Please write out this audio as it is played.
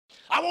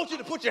I want you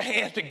to put your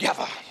hands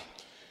together.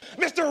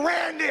 Mr.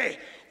 Randy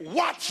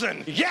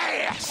Watson,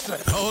 yes!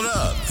 Hold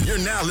up. You're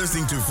now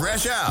listening to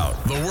Fresh Out,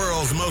 the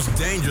world's most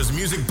dangerous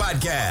music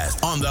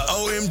podcast on the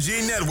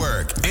OMG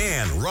Network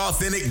and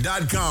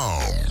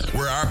Rawthintic.com,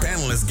 where our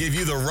panelists give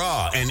you the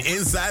raw and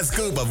inside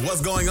scoop of what's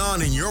going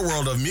on in your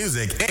world of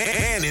music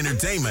and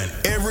entertainment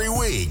every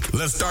week.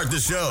 Let's start the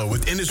show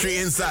with industry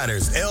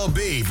insiders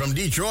LB from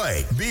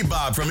Detroit,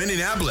 Bebop from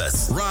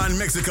Indianapolis, Ron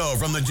Mexico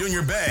from the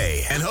Junior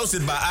Bay, and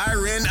hosted by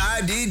Irene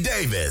I.D.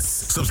 Davis.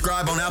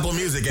 Subscribe on Apple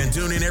Music and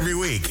tune in every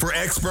week for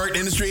expert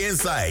industry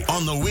insight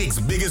on the week's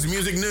biggest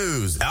music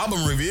news,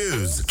 album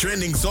reviews,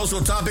 trending social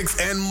topics,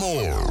 and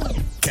more.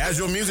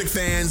 Casual music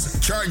fans,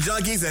 chart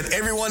junkies, and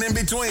everyone in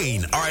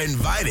between are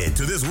invited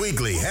to this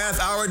weekly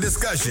half-hour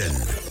discussion.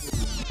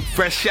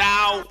 Fresh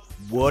Out.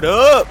 What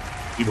up?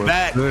 We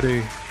back.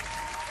 Goody.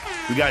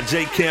 We got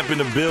Jay Camp in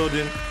the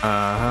building.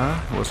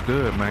 What's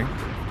good, man?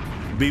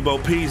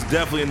 Bebo P's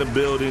definitely in the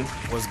building.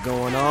 What's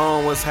going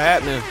on? What's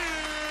happening?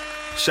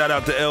 Shout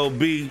out to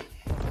LB.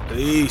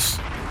 Peace.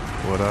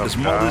 What up, It's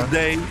Mother's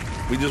Day.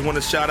 We just want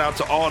to shout out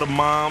to all the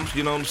moms.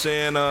 You know what I'm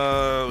saying?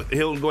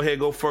 He'll go ahead,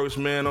 go first,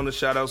 man, on the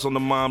shout outs on the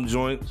mom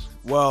joints.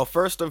 Well,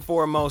 first and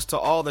foremost, to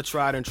all the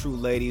tried and true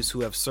ladies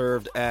who have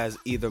served as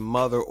either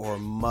mother or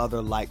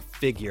mother-like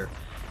figure,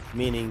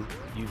 meaning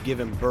you've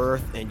given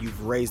birth and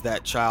you've raised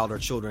that child or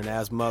children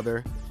as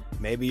mother.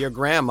 Maybe your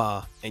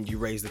grandma and you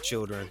raise the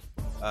children.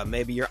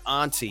 Maybe your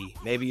auntie.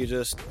 Maybe you're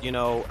just,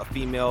 a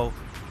female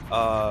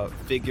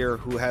figure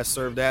who has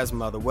served as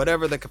mother.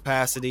 Whatever the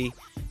capacity,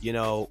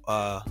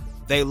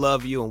 they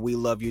love you and we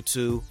love you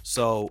too.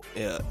 So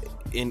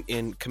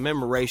in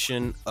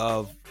commemoration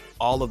of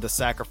all of the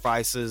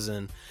sacrifices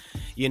and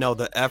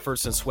the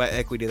efforts and sweat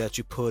equity that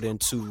you put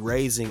into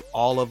raising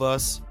all of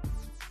us,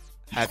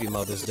 happy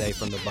Mother's Day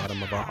from the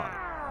bottom of our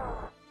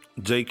heart.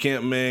 Jay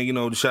Camp,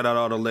 man, shout out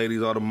all the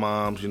ladies, all the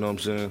moms, you know what I'm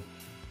saying?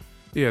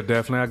 Yeah,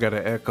 definitely. I got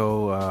to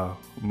echo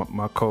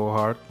my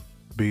cohort,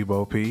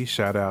 Bebo P.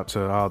 Shout out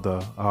to all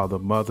the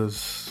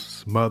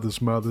mothers,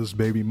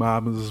 baby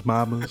mamas,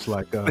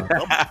 like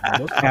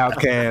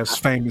Outkast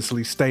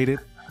famously stated.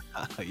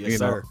 Yes,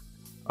 sir.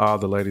 All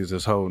the ladies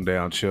that's holding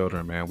down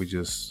children, man. We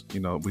just,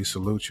 we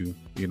salute you.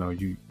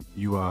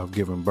 You have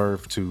given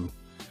birth to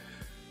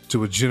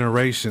a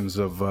generations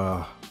of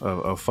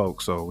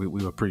folks, so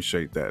we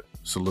appreciate that.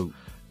 Salute.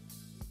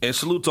 And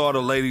salute to all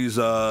the ladies,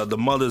 the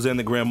mothers and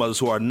the grandmothers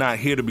who are not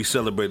here to be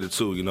celebrated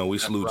too. We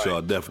salute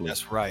y'all definitely.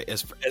 That's right.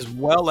 As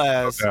well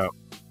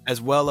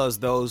as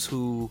those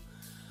who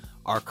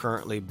are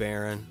currently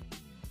barren,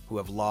 who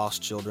have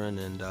lost children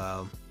and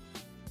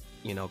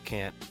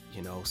can't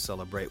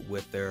celebrate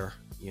with their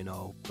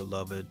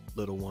beloved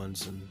little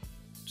ones and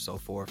so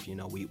forth.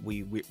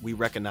 We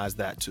recognize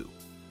that too.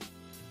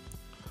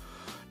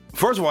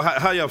 First of all,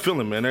 how y'all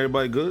feeling, man?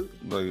 Everybody good?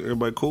 Like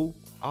everybody cool?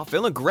 I'm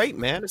feeling great,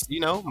 man. It's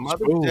Mother's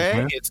cool, Day.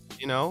 Man. It's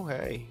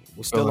hey,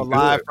 we're still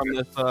alive from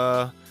this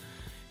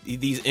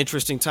these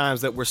interesting times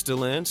that we're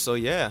still in. So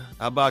yeah,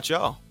 how about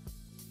y'all?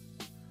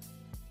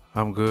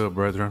 I'm good,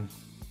 brethren.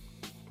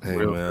 Hey,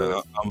 man,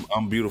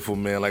 I'm beautiful,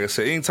 man. Like I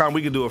said, anytime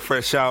we can do a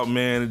fresh out,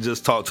 man, and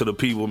just talk to the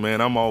people,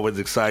 man, I'm always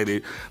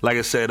excited. Like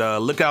I said,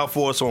 look out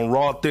for us on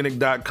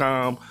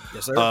Rawthintic.com.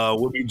 Yes, sir.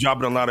 We'll be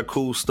dropping a lot of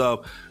cool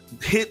stuff.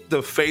 Hit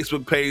the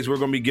Facebook page. We're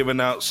going to be giving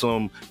out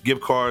some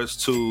gift cards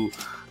to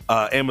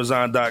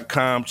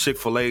Amazon.com,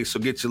 Chick-fil-A. So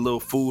get your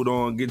little food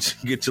on, get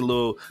your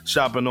little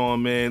shopping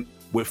on, man,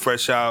 with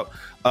Fresh Out.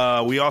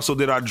 We also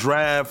did our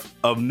draft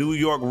of New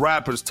York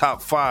rappers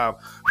top 5.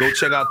 Go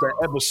check out that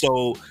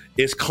episode.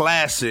 It's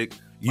classic.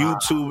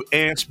 YouTube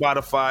and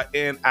Spotify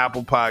and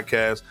Apple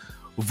Podcasts.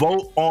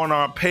 Vote on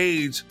our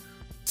page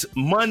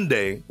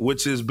Monday,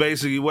 which is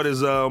basically what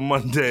is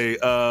Monday?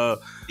 May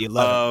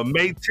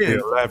 10th.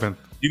 11th.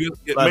 You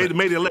can,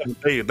 May the 11th.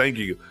 Hey, thank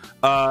you.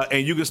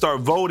 And you can start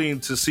voting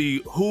to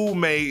see who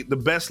made the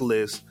best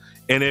list.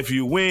 And if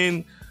you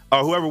win,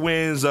 or whoever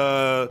wins,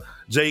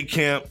 J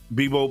Camp,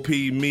 Bebo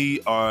P, me,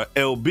 or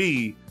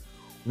LB,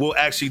 will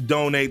actually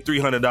donate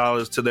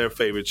 $300 to their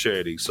favorite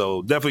charity.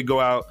 So definitely go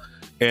out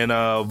and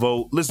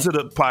vote. Listen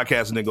to the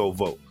podcast and then go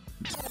vote.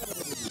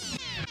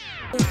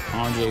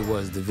 Andre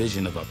was the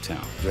vision of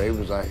Uptown. Dre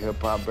was our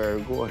hip-hop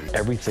Barry Gordy.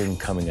 Everything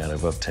coming out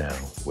of Uptown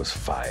was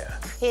fire.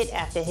 Hit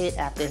after hit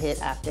after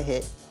hit after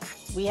hit.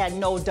 We had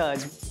no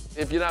duds.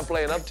 If you're not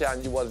playing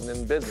Uptown, you wasn't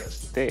in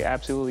business. They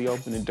absolutely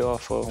opened the door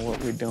for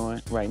what we're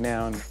doing right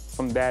now. And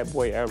from Bad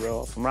Boy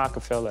era, from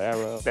Rockefeller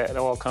era, that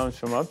all comes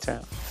from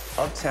Uptown.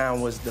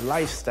 Uptown was the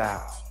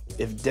lifestyle.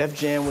 If Def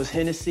Jam was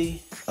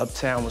Hennessy,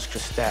 Uptown was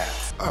Cristal.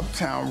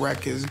 Uptown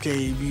Records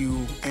gave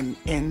you an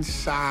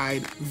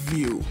inside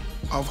view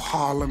of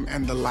Harlem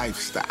and the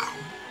lifestyle.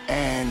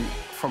 And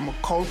from a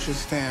culture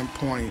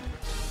standpoint,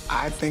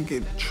 I think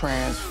it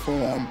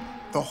transformed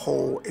the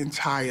whole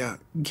entire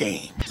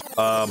game.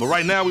 But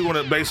right now we want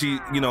to basically,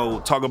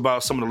 talk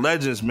about some of the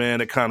legends, man,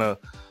 that kind of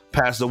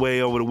passed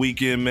away over the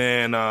weekend,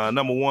 man.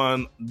 Number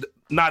one,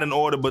 not in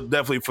order, but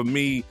definitely for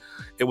me,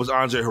 it was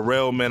Andre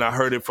Harrell, man. I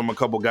heard it from a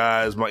couple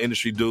guys, my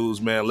industry dudes,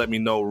 man, let me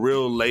know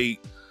real late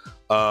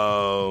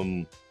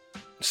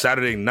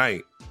Saturday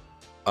Night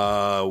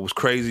was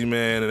crazy,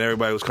 man, and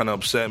everybody was kind of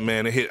upset,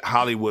 man. It hit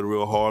Hollywood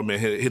real hard, man.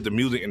 Hit the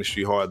music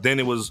industry hard. Then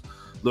it was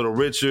Little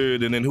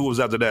Richard, and then who was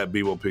after that?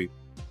 BOP.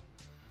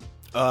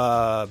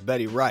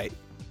 Betty Wright.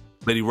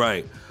 Betty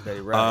Wright.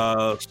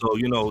 So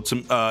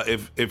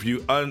if you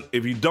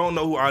don't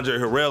know who Andre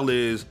Harrell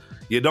is,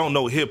 you don't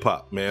know hip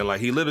hop, man.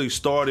 Like, he literally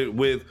started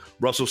with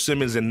Russell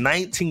Simmons in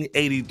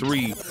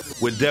 1983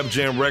 with Def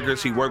Jam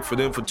Records. He worked for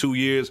them for 2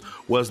 years,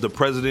 was the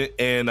president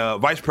and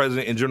vice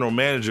president and general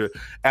manager.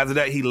 After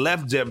that, he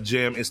left Def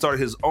Jam and started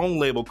his own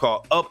label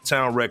called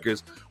Uptown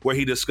Records, where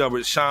he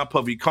discovered Sean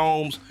Puffy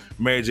Combs,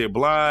 Mary J.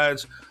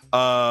 Blige,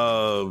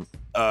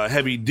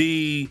 Heavy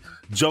D,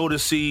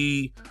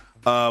 Jodeci,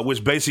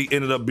 which basically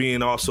ended up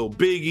being also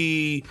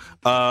Biggie,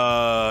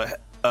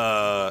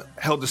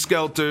 Helter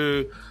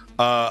Skelter,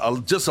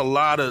 just a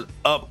lot of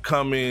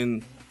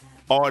upcoming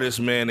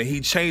artists, man. And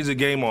he changed the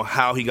game on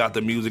how he got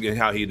the music and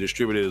how he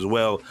distributed it as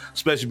well,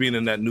 especially being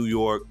in that New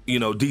York,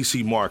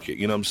 DC market.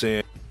 You know what I'm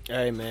saying?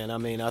 Hey, man, I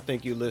mean, I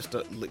think you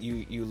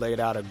laid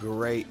out a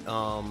great,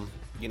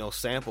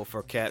 sample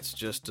for cats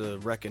just to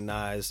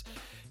recognize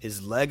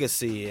his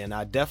legacy. And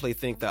I definitely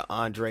think that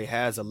Andre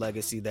has a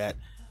legacy that,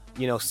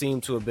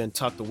 seemed to have been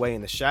tucked away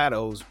in the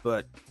shadows.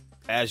 But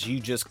as you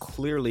just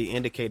clearly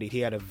indicated, he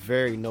had a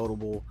very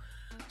notable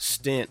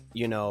stint,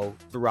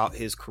 throughout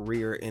his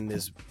career in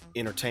this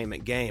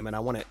entertainment game. And I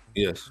want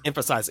to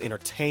emphasize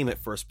entertainment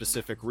for a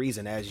specific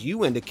reason. As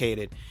you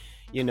indicated,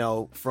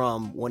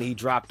 from when he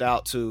dropped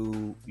out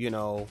to,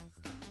 to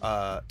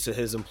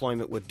his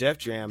employment with Def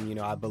Jam,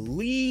 I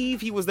believe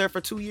he was there for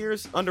 2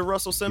 years under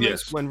Russell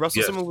Simmons when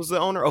Russell Simmons was the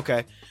owner.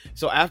 Okay.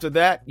 So after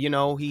that, he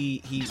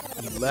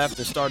left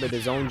and started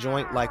his own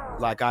joint,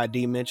 like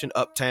ID mentioned,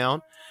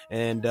 Uptown,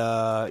 and,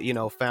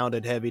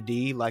 founded Heavy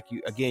D, like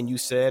you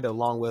said,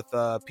 along with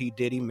P.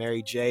 Diddy,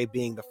 Mary J.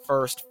 being the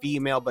first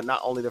female, but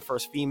not only the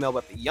first female,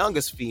 but the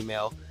youngest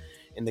female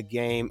in the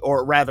game,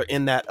 or rather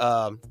in that,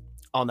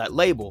 on that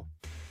label.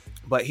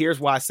 But here's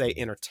why I say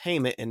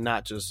entertainment and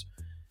not just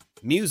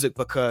music,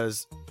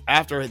 because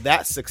after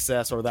that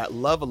success or that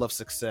level of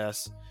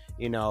success,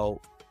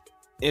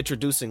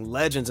 introducing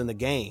legends in the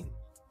game,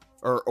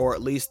 or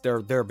at least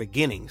their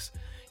beginnings,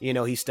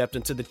 he stepped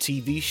into the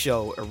TV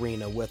show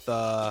arena with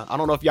I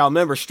don't know if y'all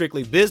remember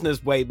Strictly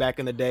Business way back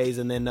in the days,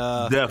 and then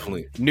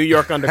definitely New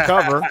York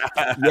Undercover.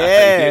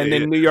 And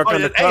then New York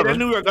Undercover. Hey, that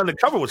New York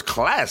Undercover was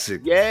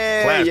classic.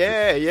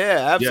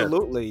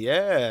 Absolutely.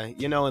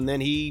 And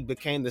then he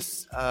became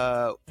this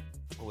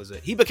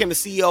he became the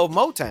CEO of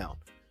Motown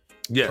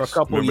for a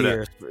couple of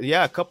years.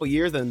 A couple of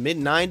years in the mid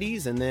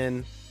 90s, and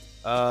then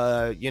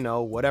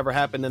whatever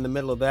happened in the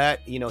middle of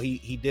that,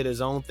 he did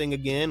his own thing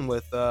again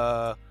with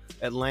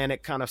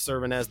Atlantic, kind of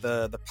serving as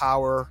the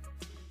power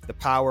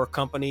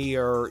company,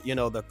 or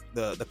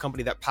the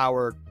company that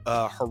powered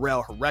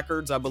Harrell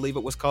Records, I believe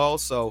it was called.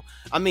 So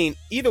I mean,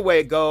 either way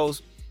it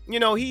goes,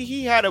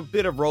 he had a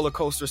bit of roller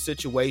coaster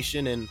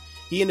situation, and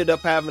he ended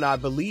up having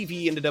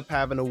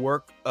to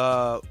work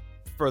for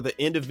the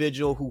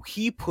individual who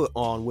he put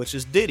on, which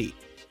is Diddy.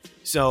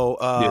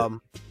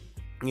 So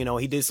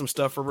he did some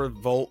stuff for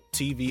Revolt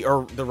TV,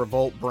 or the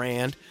Revolt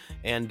brand,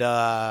 and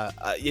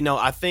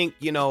I think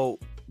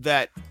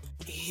that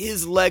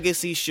his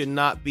legacy should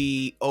not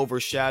be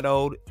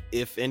overshadowed.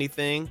 If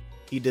anything,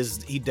 he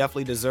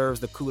definitely deserves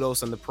the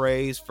kudos and the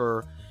praise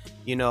for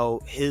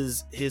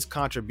his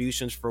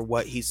contributions for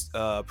what he's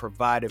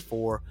provided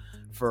for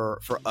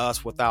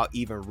us without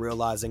even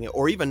realizing it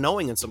or even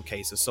knowing in some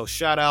cases. So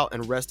shout out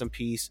and rest in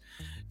peace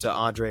to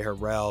Andre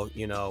Harrell,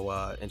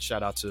 and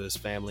shout out to his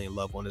family and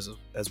loved ones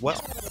as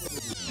well.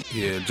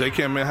 Yeah,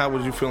 J-Cam, man, how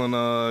was you feeling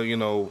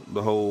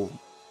the whole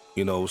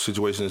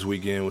situation this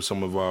weekend with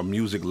some of our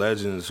music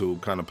legends who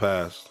kind of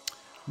passed?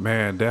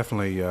 Man,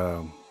 definitely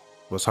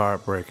was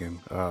heartbreaking.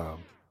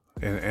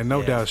 And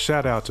no doubt,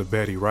 shout out to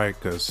Betty Wright,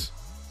 because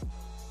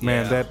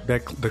man,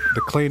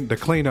 the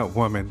cleanup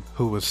woman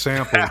who was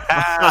sampled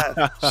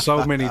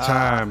so many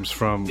times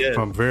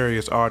from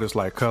various artists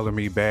like Color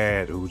Me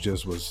Bad, who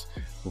just was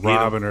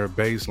robbing her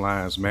bass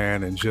lines,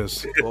 man, and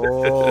just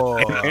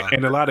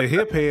and a lot of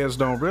hip heads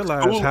don't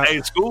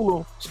realize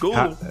school.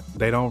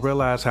 They don't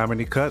realize how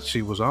many cuts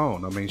she was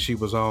on. I mean, she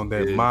was on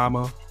that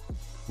Mama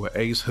with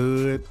Ace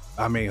Hood.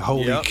 I mean,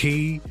 Holy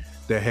Key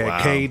that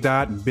had K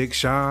Dot and Big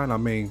Sean. I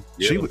mean,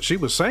 she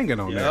was singing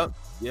on that.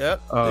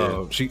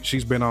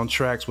 She's been on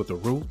tracks with the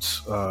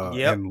Roots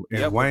and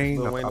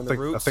Wayne.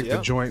 I think the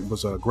joint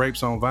was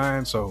Grapes on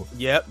Vine. So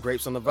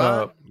Grapes on the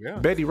Vine.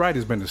 Betty Wright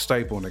has been a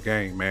staple in the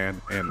game,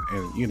 man,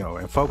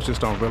 and folks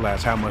just don't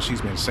realize how much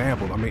she's been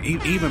sampled. I mean,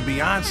 even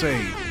Beyonce,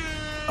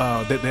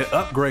 that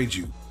Upgrade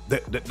You.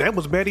 That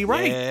was Betty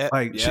Wright.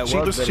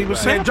 She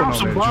was saying, drop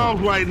some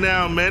bombs right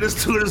now, man.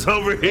 This dude is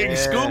over here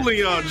schooling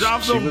y'all.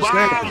 Drop some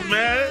bombs,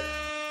 man.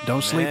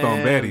 Don't sleep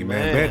on Betty,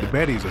 man.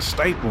 Betty's a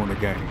staple in the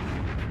game.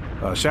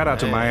 Shout out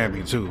to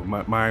Miami too.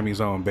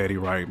 Miami's own Betty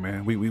Wright,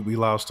 man. We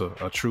lost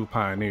a true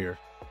pioneer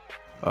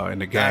in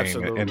the game.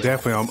 Absolutely. And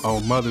definitely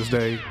on Mother's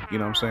Day, you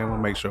know what I'm saying? We'll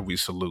make sure we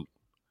salute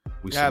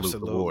We salute the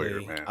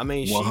warrior, man. I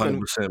mean,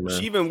 100%, man.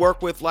 She even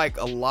worked with like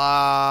a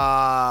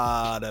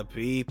lot of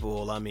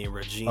people. I mean,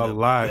 Regina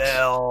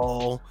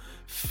Bell,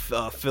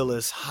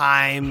 Phyllis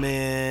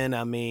Hyman.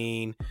 I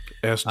mean,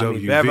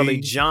 SWV. Beverly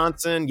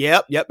Johnson.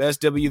 Yep,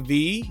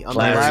 SWV on the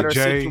ladder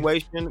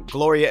situation.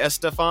 Gloria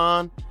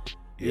Estefan.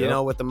 You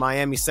know, with the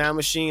Miami Sound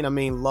Machine. I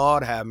mean,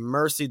 Lord have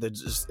mercy.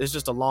 It's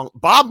just a long.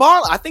 Bob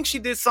Marley. I think she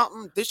did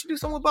something. Did she do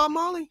something with Bob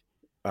Marley?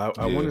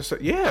 I want to say,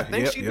 I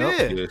think she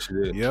did. Yeah, she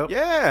did. Yep.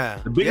 Yeah.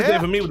 The biggest thing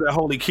for me was that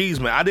Holy Keys,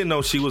 man. I didn't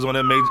know she was on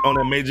that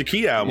Major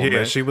Key album. Yeah,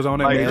 man. she was on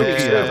that Major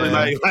Key album.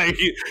 Like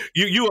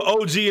you an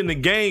OG in the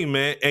game,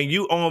 man, and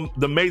you on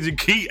the Major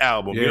Key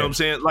album. You know what I'm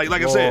saying? Like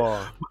I said,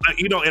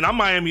 you know, and I'm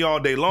Miami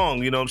all day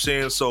long. You know what I'm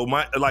saying? So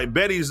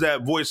Betty's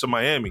that voice of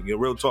Miami.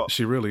 Real talk.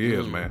 She really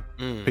is, man.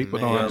 People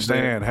don't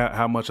understand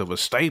how much of a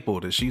staple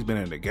that she's been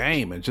in the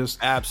game, and just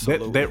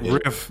absolutely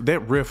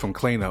that riff from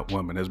Clean Up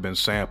Woman has been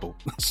sampled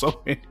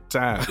so many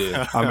times.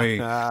 Yeah. I mean,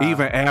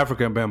 even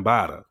African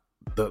Bambaataa,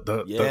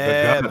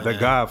 the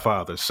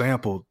Godfather,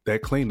 sampled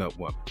that Clean Up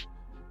Woman.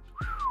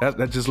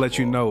 That just lets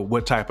you know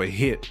what type of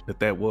hit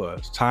that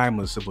was.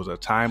 Timeless. It was a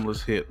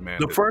timeless hit, man.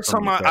 The first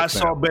time I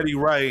saw Betty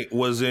Wright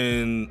was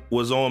on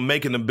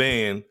Making the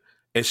Band,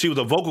 and she was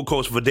a vocal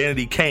coach for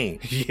Danity Kane.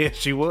 Yeah,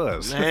 she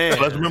was. So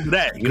let's remember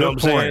that. You know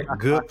what I'm saying?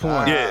 Good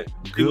point. Yeah,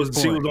 she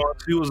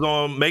was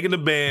on Making the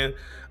Band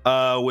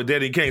with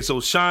Danity Kane. So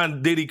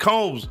Sean Diddy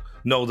Combs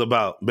knows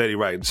about Betty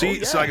Wright. So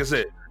like I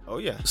said,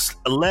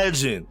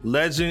 legend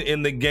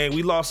in the game.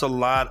 We lost a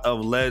lot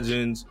of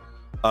legends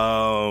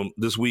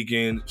this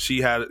weekend.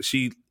 Her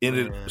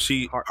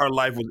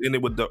life was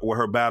ended with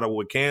her battle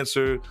with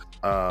cancer.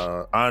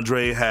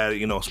 Andre had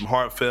some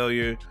heart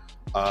failure.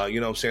 You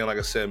know what I'm saying? Like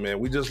I said, man,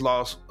 we just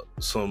lost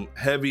some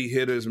heavy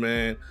hitters,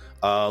 man.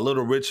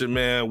 Little Richard,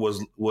 man,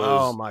 was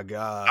oh my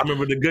God. I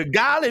remember the good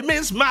golly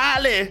Miss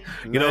Miley.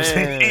 You know what I'm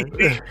saying?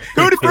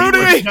 Tutti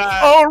Frutti.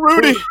 Oh,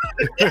 Rudy.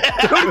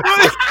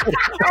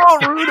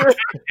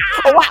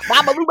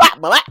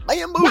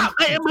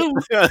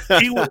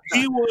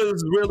 He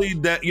was really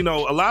that,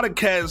 a lot of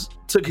cats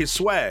took his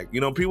swag.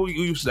 People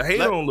used to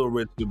hate on Little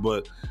Richard,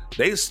 but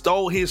they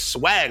stole his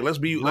swag. Let's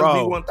be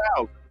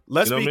 1,000.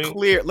 Let's be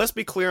clear. Let's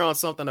be clear on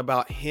something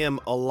about him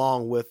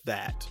along with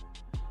that.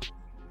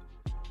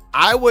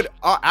 I would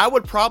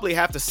probably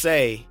have to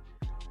say,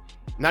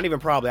 not even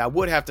probably, I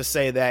would have to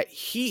say that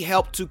he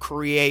helped to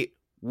create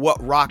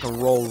what rock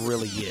and roll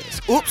really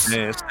is. Oops.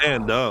 Man,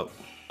 stand up.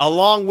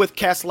 Along with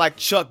cats like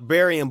Chuck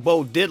Berry and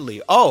Bo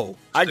Diddley. Oh,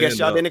 I guess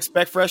y'all didn't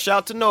expect Fresh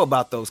Out to know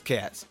about those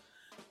cats.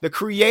 The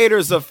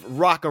creators of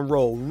rock and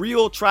roll,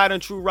 real tried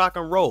and true rock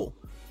and roll.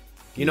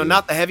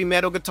 Not the heavy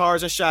metal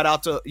guitars, and shout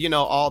out to,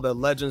 all the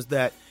legends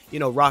that,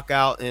 rock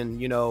out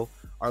and,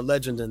 are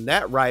legends in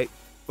that right.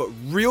 But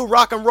real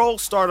rock and roll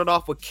started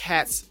off with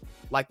cats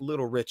like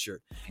Little Richard.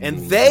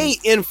 And they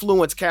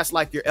influenced cats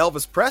like your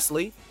Elvis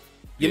Presley,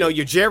 your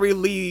Jerry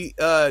Lee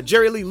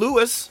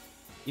Lewis,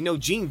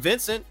 Gene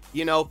Vincent,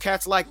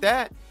 cats like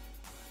that.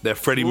 That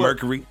Freddie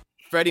Mercury,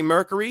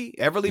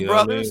 Everly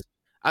Brothers.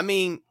 I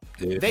mean,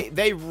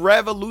 they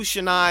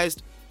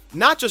revolutionized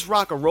not just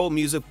rock and roll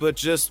music, but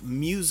just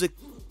music,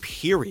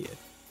 period.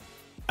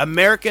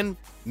 American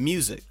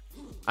music.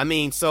 I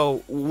mean,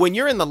 so when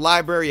you're in the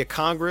Library of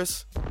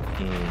Congress,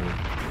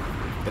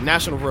 the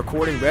National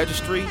Recording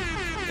Registry,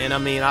 and I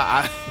mean,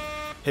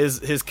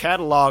 his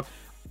catalog,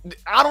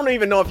 I don't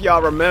even know if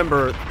y'all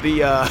remember he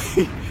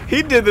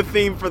did the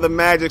theme for the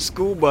Magic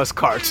School Bus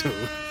cartoon.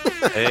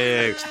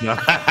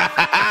 Drop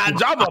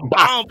a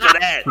bomb for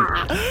that.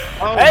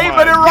 Oh hey,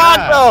 but it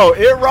rocked though.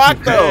 It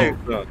rocked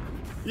though.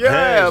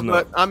 Yeah,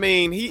 but I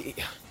mean, he's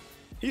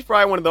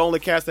probably one of the only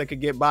cats that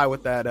could get by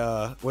with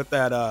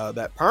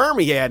that perm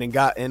he had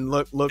and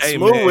look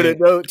smooth with it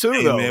though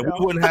too. Man, we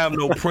wouldn't have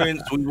no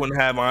Prince. We wouldn't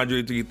have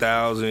Andre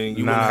 3000.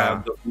 You wouldn't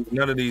have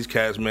none of these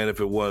cats, man,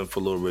 if it wasn't for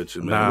Little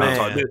Richard,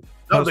 man.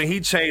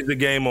 He changed the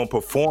game on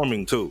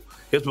performing too.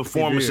 His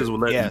performances were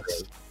legendary.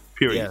 Yes.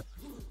 Period. Yes.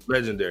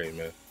 Legendary,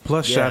 man.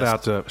 Plus, shout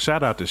out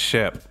to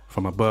Shep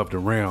from Above the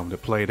Rim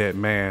that played that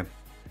man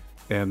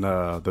in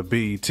the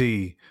BET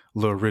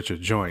Little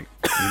Richard joint.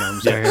 You know what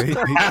I'm saying? he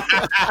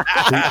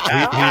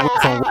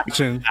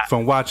went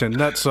from watching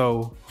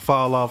Nutso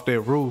fall off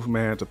that roof,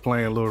 man, to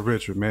playing Little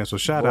Richard, man. So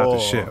shout out to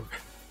Shep.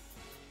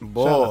 Shout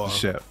out to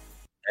Shep.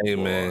 Hey,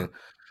 man.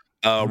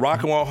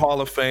 Rock and Roll Hall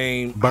of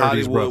Fame,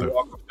 Birdie's Hollywood brother.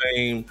 Walk of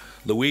Fame,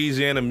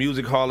 Louisiana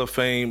Music Hall of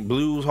Fame,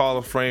 Blues Hall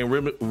of Fame,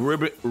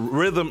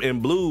 Rhythm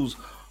and Blues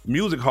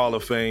Music Hall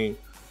of Fame.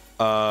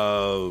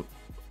 I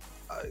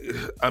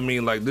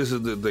mean, like, this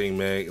is the thing,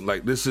 man.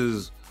 Like, this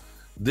is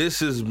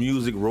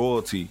music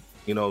royalty.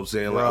 You know what I'm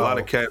saying? Like, a lot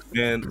of cats,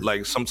 man,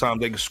 like,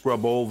 sometimes they can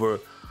scrub over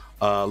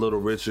Little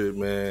Richard,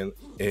 man,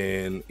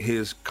 and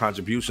his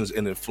contributions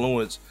and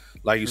influence,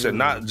 like you said,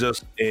 not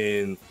just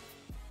in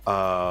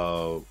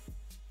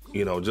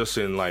just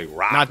in like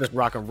rock, not just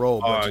rock and roll,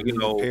 but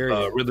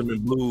rhythm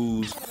and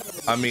blues.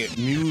 I mean,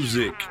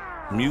 music,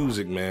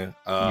 man.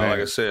 Like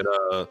I said,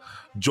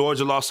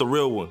 Georgia lost a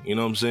real one. You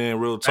know what I'm saying?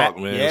 Real talk,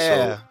 man.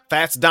 Yeah, so,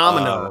 Fats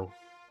Domino.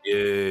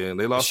 Yeah,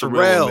 they lost the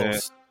real one, man.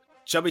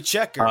 Chubby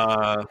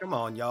Checker. Come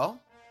on, y'all.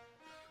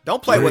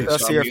 Don't play with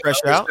us here,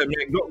 Fresh Out.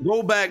 Man,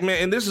 go back,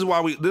 man. And this is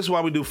why we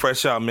do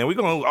Fresh Out, man. We're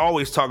gonna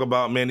always talk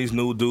about, man, these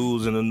new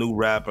dudes and the new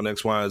rap and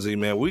X, Y, and Z,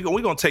 man. We're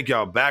gonna take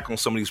y'all back on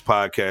some of these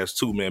podcasts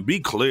too, man. Be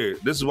clear.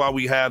 This is why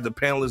we have the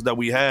panelists that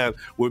we have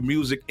with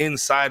music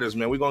insiders,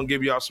 man. We're gonna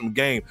give y'all some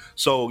game.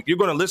 So you're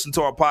gonna listen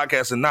to our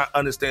podcast and not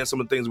understand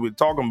some of the things we're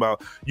talking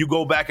about. You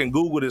go back and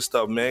Google this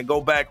stuff, man.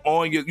 Go back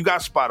on you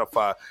got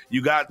Spotify,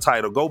 you got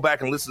Tidal. Go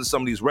back and listen to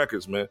some of these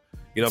records, man.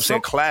 You know what I'm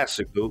saying?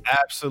 Classic, dude.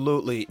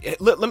 Absolutely.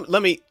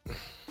 Let me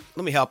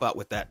help out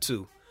with that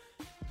too.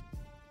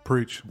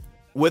 Preach.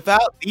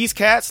 Without these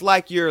cats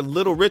like your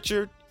Little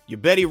Richard, your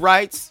Betty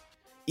Wrights,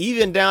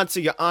 even down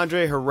to your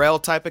Andre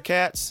Harrell type of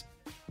cats,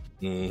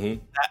 that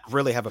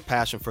really have a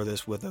passion for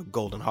this with a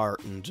golden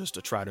heart and just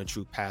a tried and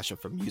true passion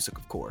for music,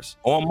 of course.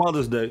 On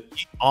Mother's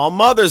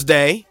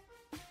Day,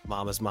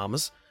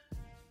 mamas,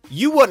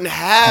 you wouldn't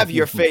have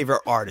your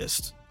favorite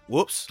artist.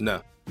 Whoops.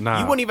 No.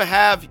 Nah. You wouldn't even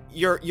have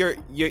your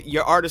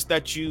artists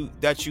that you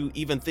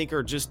even think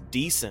are just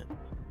decent,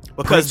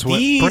 because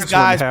Prince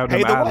guys have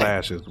pay them the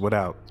eyelashes way.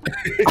 Without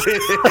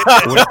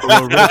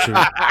Little Richard.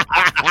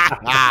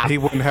 He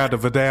wouldn't have the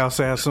Vidal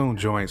Sassoon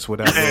joints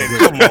without.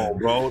 Come on,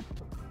 bro.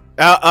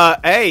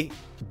 Hey,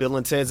 Bill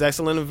and Ted's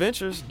Excellent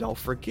Adventures. Don't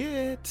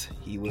forget,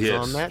 he was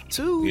on that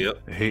too.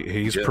 Yep,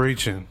 he's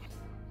preaching.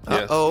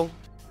 Uh-oh.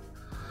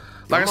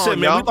 Like I said,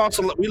 man,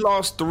 we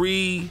lost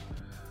 3.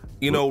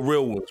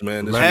 Real ones,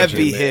 man.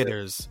 Heavy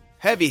hitters.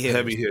 Legends. You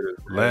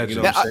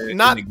know what I'm saying?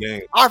 Not, in the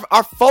game.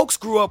 Our folks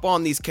grew up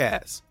on these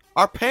cats.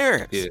 Our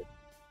parents. Yeah.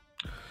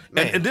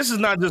 And this is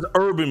not just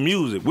urban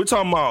music. We're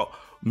talking about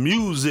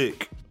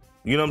music.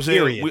 You know what I'm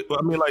saying?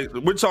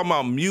 We're talking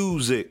about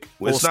music.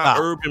 It's not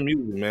urban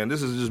music, man.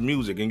 This is just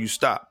music, and you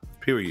stop.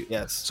 Period.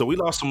 Yes. So we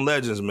lost some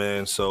legends,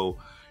 man. So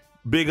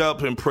big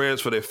up and prayers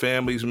for their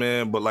families,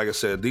 man. But like I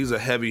said, these are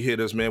heavy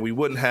hitters, man. We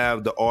wouldn't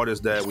have the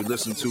artists that we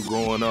listened to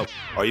growing up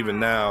or even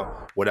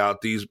now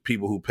without these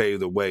people who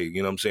paved the way.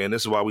 You know what I'm saying?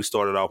 This is why we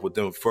started off with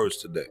them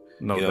first today.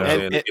 No you know doubt.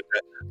 What I'm saying?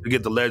 To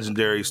get the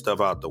legendary stuff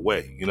out the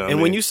way. You know what and I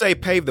mean? When you say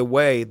pave the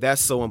way,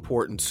 that's so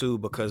important too,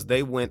 because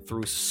they went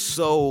through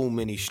so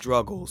many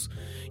struggles,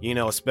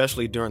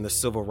 especially during the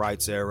civil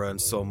rights era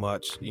and so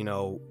much,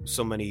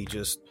 so many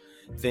just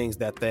things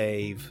that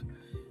they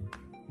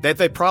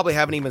probably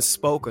haven't even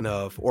spoken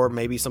of, or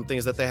maybe some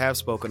things that they have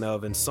spoken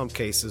of in some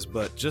cases,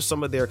 but just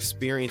some of their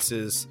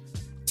experiences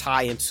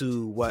tie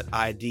into what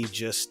ID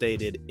just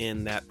stated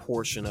in that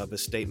portion of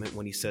his statement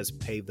when he says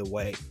pave the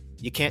way.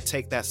 You can't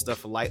take that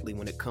stuff lightly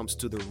when it comes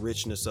to the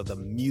richness of the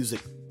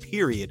music,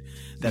 period,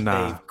 that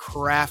they've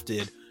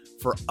crafted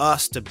for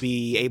us to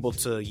be able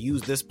to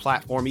use this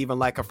platform, even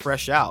like a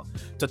Fresh Out,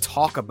 to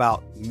talk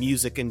about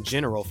music in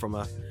general from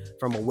a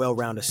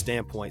well-rounded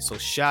standpoint. So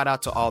shout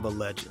out to all the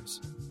legends.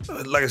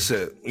 Like I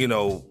said,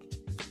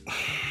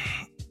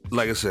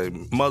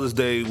 Mother's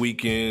Day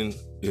weekend,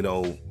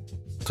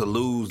 to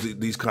lose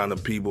these kind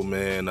of people,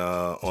 man,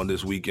 on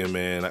this weekend,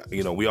 man,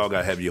 we all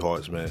got heavy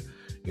hearts, man.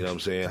 You know what I'm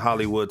saying?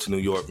 Hollywood to New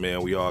York,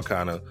 man, we all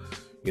kind of,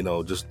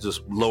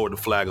 just lowered the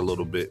flag a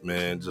little bit,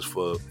 man, just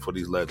for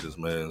these legends,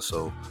 man.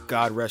 So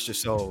God rest your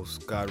souls.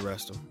 God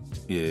rest them.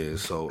 Yeah,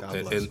 so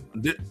and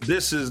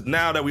this is,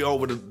 now that we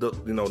over the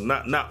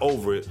not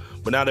over it,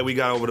 but now that we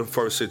got over the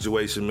first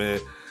situation, man,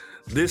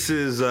 this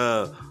is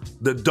the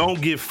don't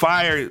get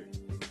fired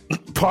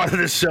part of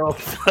the show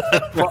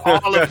for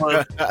all of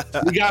us.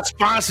 We got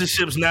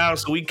sponsorships now,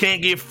 so we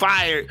can't get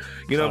fired.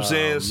 You know what I'm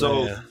saying?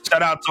 So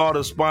shout out to all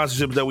the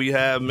sponsorships that we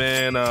have,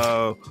 man.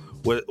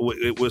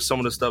 With some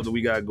of the stuff that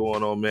we got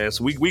going on, man.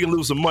 So we can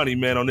lose some money,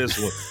 man, on this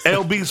one.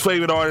 LB's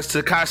favorite artist,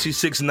 Tekashi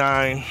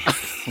 6ix9ine,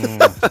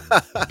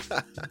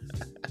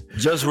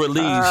 just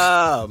released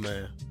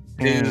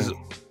his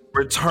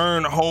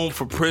Return Home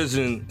for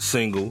Prison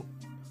single.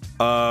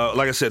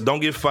 Like I said, don't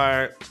get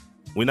fired.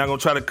 We're not gonna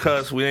try to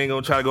cuss. We ain't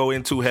gonna try to go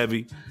in too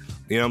heavy.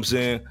 You know what I'm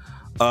saying?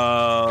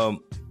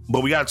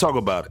 But we gotta talk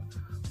about it.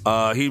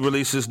 He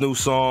released this new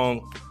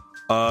song.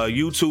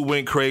 YouTube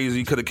went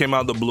crazy. Could have came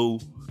out the blue.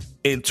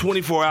 In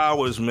 24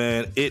 hours,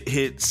 man, it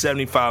hit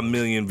 75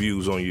 million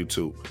views on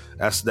YouTube.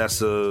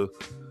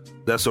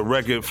 That's a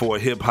record for a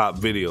hip hop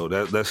video.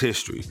 That's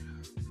history.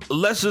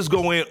 Let's just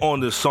go in on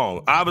this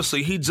song.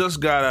 Obviously, he just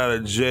got out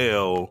of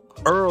jail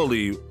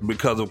early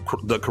because of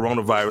the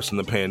coronavirus and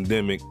the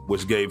pandemic,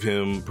 which gave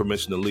him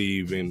permission to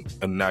leave, and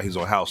now he's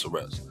on house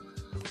arrest.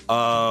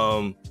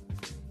 I'm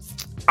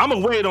gonna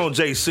wait on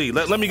JC.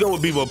 Let me go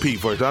with Bebo P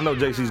first. I know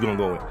JC's gonna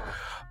go in.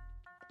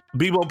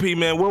 Bebo P,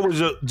 man, what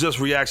was your just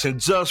reaction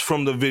just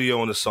from the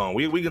video and the song?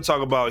 We can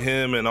talk about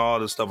him and all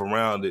the stuff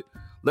around it.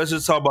 Let's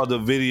just talk about the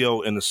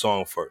video and the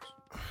song first.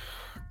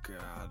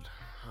 God.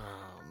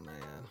 Oh, man.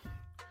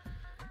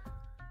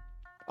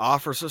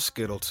 Officer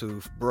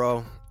Skittletooth,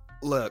 bro.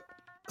 Look,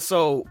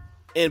 so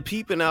in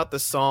peeping out the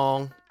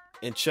song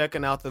and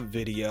checking out the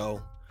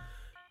video,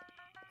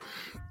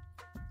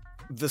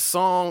 the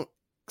song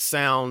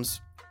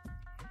sounds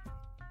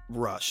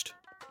rushed.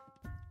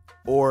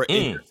 Or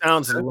it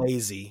sounds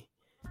lazy.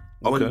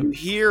 when you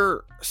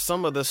hear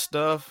some of the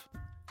stuff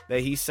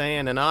that he's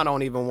saying, and I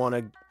don't even want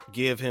to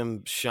give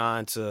him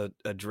shine to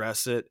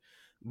address it,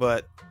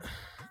 but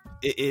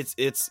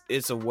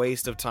it's a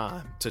waste of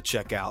time to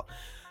check out.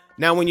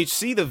 Now, when you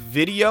see the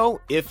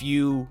video, if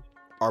you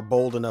are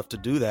bold enough to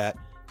do that,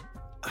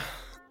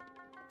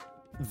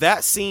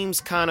 that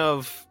seems kind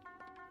of,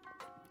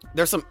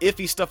 there's some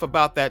iffy stuff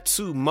about that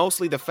too.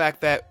 Mostly the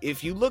fact that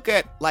if you look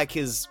at like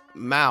his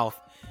mouth,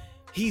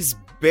 he's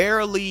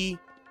barely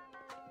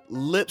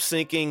lip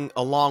syncing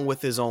along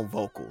with his own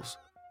vocals.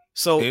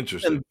 So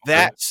interesting.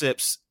 That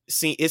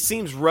it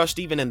seems rushed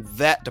even in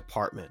that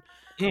department.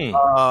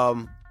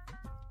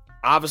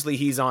 Obviously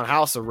he's on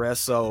house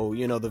arrest, so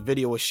the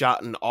video was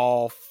shot in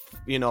all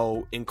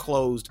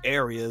enclosed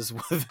areas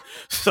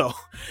so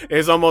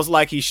it's almost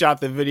like he shot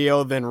the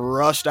video then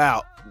rushed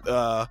out.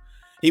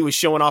 He was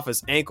showing off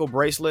his ankle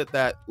bracelet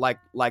that like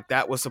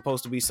that was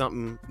supposed to be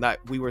something that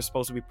we were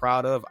supposed to be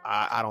proud of.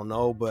 I don't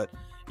know, but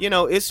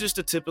it's just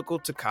a typical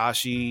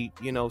Tekashi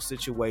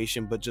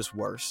situation, but just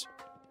worse.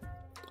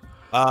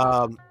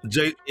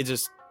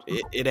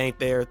 It ain't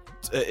there.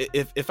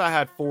 If I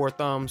had 4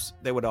 thumbs,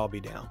 they would all be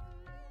down.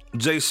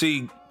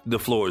 JC, the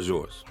floor is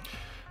yours.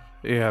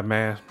 Yeah,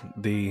 man,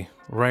 the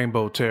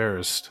Rainbow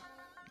Terrorist,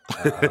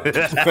 as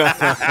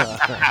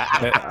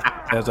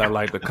I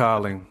like to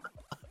call him.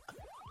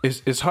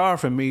 It's hard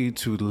for me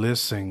to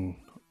listen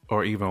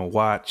or even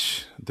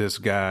watch this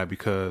guy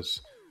because,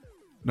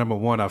 number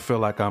one, I feel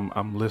like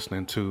I'm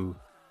listening to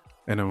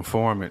an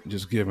informant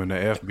just giving the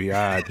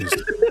FBI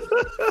just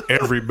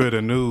every bit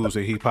of news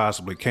that he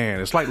possibly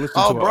can. It's like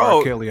listening to an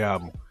R. Kelly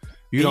album.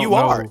 You don't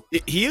know.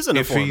 He is an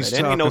informant.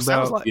 And he knows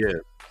sounds like.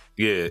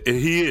 Yeah,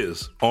 he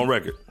is on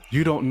record.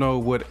 You don't know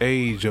what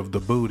age of the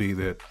booty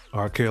that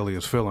R. Kelly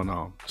is feeling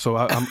on. So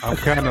I'm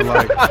kind of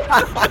like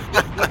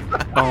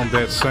on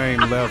that same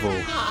level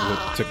with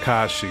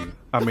Tekashi.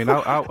 I mean,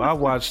 I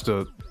watched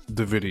the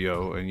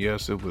video, and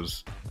yes, it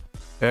was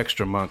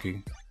extra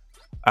monkey.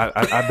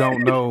 I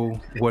don't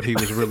know what he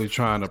was really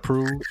trying to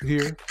prove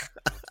here.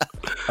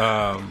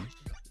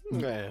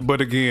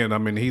 But again, I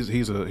mean,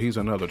 he's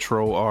another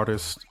troll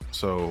artist,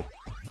 so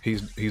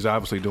he's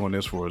obviously doing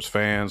this for his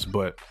fans.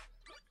 But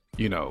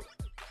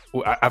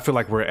I feel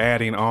like we're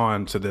adding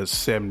on to this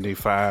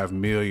 75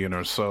 million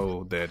or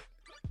so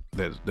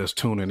that's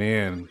tuning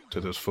in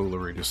to this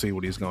foolery to see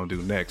what he's gonna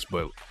do next.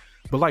 But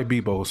like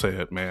Bebo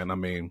said, man, I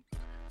mean,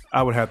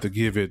 I would have to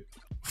give it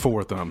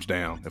 4 thumbs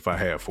down if I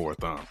had 4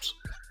 thumbs.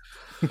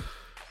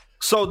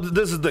 So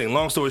this is the thing.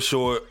 Long story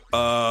short,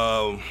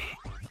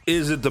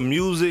 is it the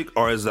music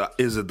or is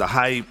it the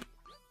hype?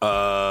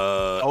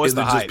 Is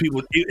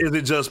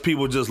it just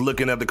people just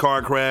looking at the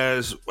car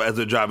crash as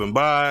they're driving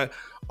by,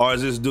 or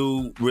is this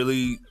dude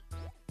really?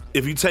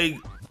 If you take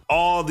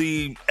all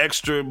the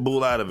extra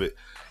bull out of it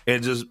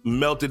and just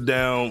melt it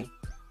down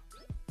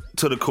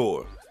to the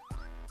core,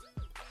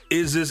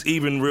 is this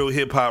even real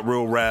hip hop,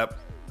 real rap,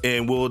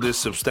 and will this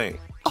sustain?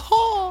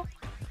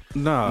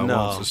 No, it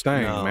won't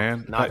sustain,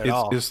 man. Not at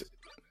all.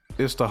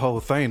 It's the whole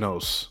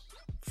Thanos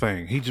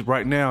thing.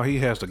 Right now he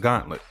has the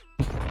gauntlet.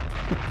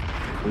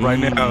 Right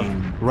now,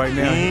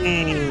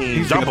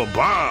 he's drop a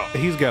bomb.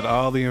 He's got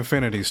all the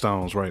Infinity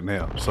Stones right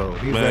now, so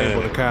he's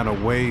able to kind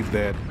of wave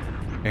that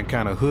and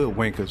kind of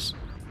hoodwink us.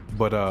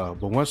 But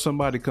once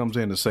somebody comes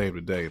in to save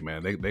the day,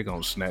 man, they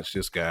gonna snatch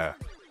this guy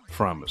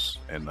from us,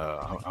 and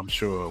I'm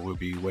sure we'll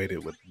be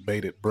waited with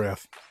bated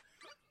breath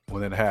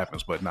when it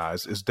happens. But nah,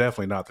 it's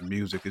definitely not the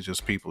music. It's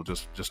just people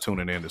just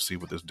tuning in to see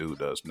what this dude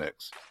does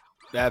next.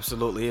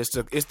 Absolutely,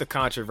 it's the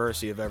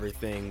controversy of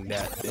everything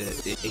that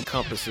it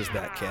encompasses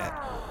that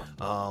cat.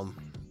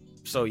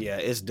 So yeah,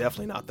 it's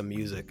definitely not the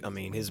music. I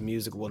mean, his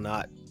music will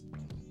not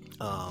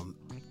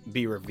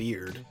be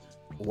revered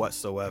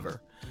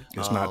whatsoever.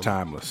 It's not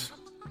timeless.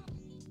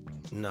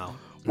 No.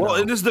 Well,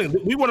 and this thing,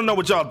 we want to know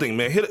what y'all think,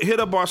 man. Hit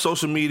up our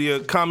social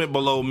media, comment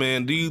below,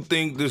 man. Do you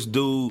think this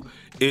dude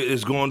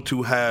is going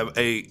to have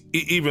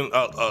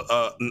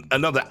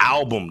another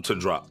album to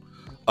drop?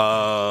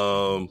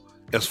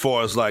 As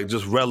far as like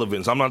just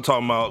relevance, I'm not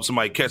talking about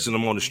somebody catching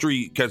him on the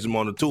street, catching him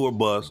on the tour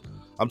bus.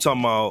 I'm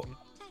talking about,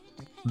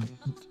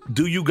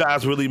 do you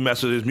guys really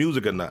mess with his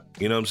music or not?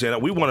 You know what I'm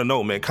saying? We want to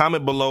know, man.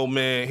 Comment below,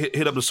 man.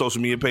 Hit up the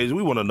social media page.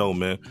 We want to know,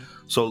 man.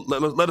 So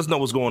let us know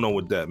what's going on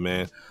with that,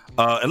 man.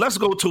 And let's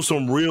go to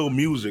some real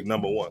music.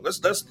 Number one, let's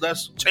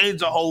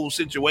change the whole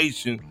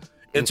situation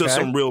into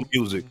some real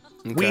music.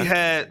 Okay. We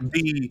had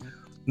the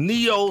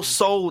Neo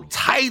Soul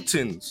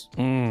Titans.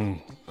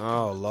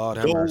 Oh Lord,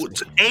 go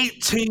to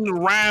 18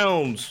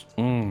 rounds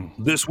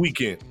this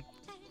weekend.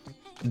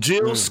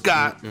 Jill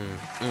Scott,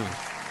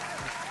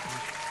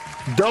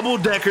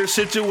 double-decker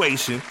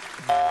situation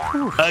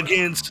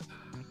against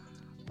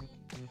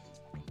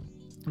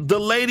the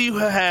lady who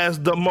has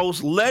the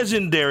most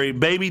legendary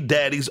baby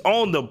daddies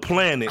on the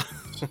planet.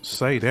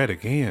 Say that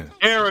again.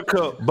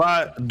 Erykah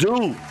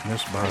Badu.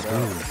 That's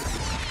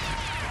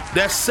Badu.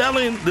 That's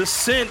selling the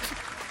scent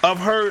of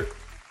her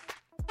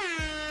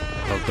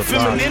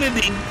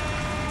femininity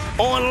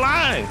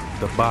online.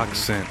 The box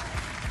scent.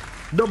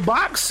 The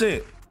box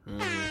scent.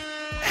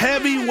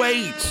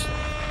 Heavyweights.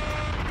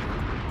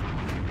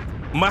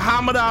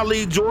 Muhammad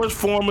Ali, George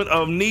Foreman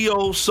of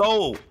Neo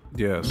Soul.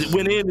 Yes.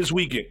 Went in this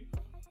weekend.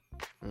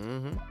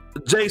 Mm-hmm.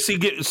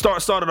 JC,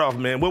 started off,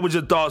 man. What was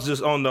your thoughts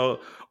just on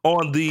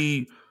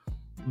the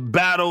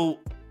battle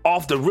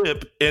off the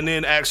rip, and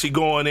then actually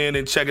going in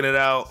and checking it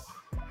out?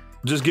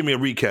 Just give me a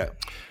recap.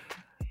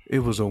 It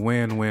was a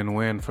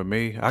win-win-win for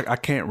me. I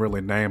can't really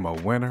name a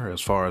winner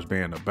as far as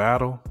being a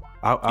battle.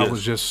 I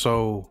was just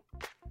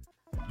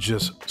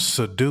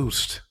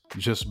seduced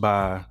just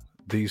by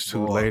these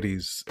two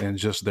ladies and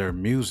just their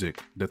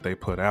music that they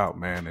put out,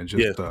 man, and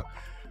just the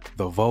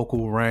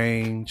vocal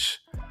range,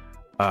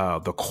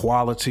 the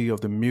quality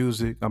of the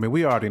music. I mean,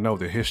 we already know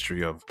the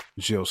history of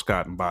Jill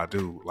Scott and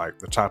Badu, like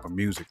the type of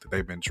music that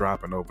they've been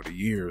dropping over the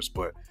years,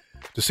 but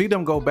to see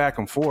them go back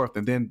and forth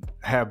and then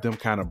have them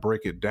kind of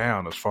break it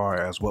down as far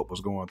as what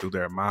was going through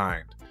their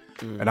mind.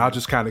 And I'll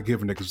just kind of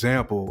give an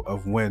example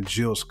of when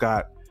Jill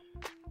Scott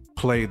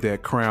played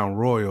that Crown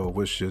Royal,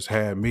 which just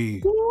had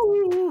me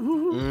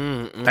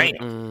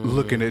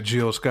looking at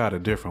Jill Scott a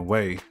different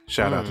way.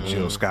 Shout out to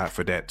Jill Scott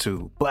for that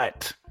too.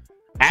 But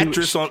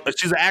she's an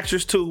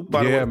actress too,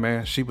 by the way. Yeah,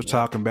 man. She was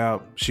talking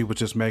about she was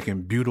just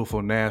making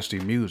beautiful, nasty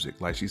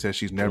music. Like she said,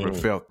 she's never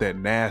felt that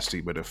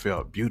nasty, but it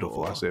felt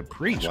beautiful. I said,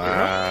 preach, girl.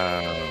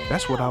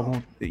 That's what I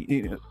want.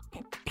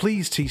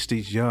 Please teach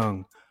these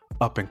young,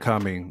 up and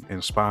coming,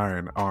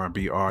 inspiring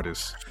R&B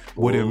artists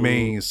what it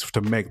means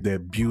to make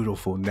that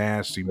beautiful,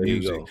 nasty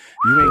music.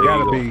 You ain't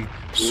gotta be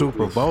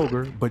super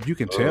vulgar, but you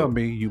can tell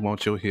me you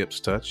want your hips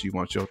touched, you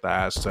want your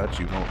thighs touched,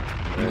 you want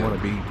to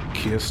be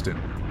kissed and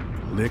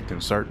licked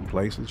in certain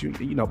places, you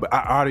know. But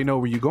I already know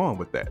where you're going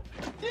with that.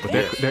 But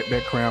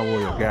that Crown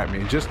Royal got me,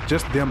 and just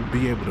them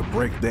be able to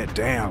break that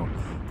down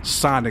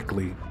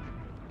sonically,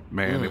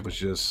 man, it was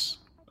just.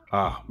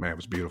 Man, it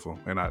was beautiful.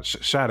 And I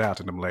shout out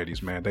to them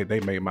ladies, man.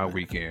 They made my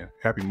weekend.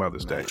 Happy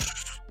Mother's Day.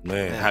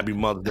 Man, happy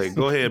Mother's Day.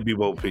 Go ahead,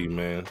 Bebo P,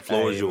 man.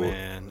 Floor is yours.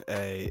 Man.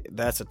 Hey,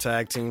 that's a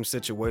tag team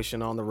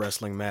situation on the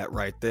wrestling mat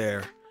right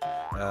there.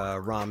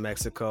 Ron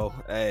Mexico.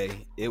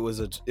 Hey, it was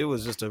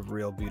just a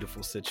real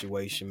beautiful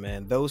situation,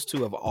 man. Those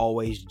two have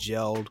always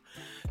gelled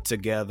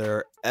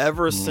together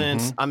ever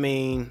since, I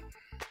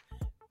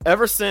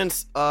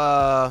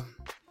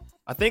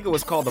think it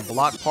was called the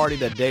Block Party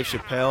that Dave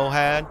Chappelle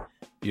had.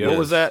 Yes. What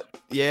was that?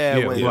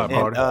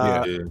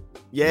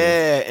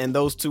 And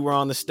those two were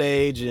on the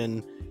stage,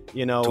 and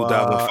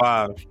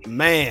 2005.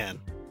 Man,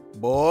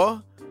 boy,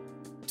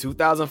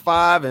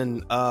 2005,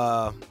 and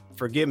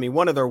forgive me,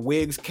 one of their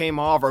wigs came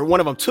off, or one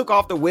of them took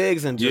off the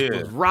wigs and just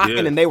was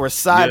rocking, and they were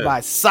side by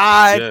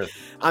side. Yeah.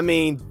 I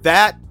mean,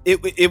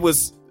 it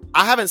was.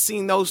 I haven't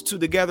seen those two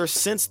together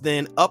since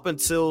then, up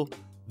until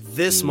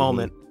this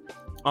moment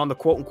on the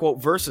quote unquote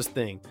versus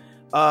thing.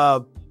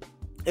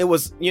 It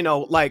was,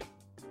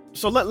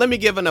 So let me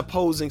give an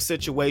opposing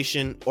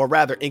situation, or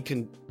rather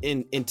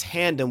in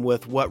tandem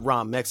with what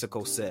Ron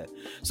Mexico said.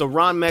 So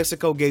Ron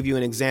Mexico gave you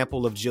an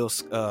example of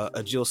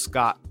a Jill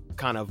Scott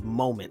kind of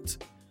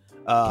moment.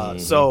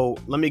 So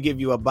let me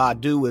give you a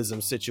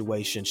Baduism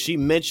situation. She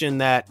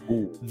mentioned that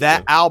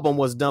album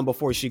was done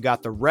before she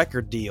got the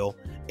record deal,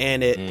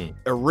 and it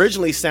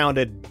originally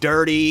sounded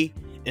dirty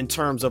in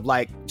terms of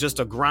like just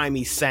a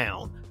grimy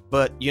sound.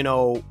 But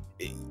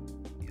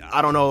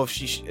I don't know if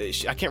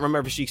she I can't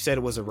remember if she said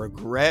it was a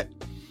regret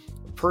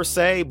per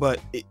se, but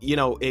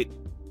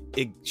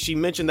she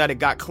mentioned that it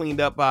got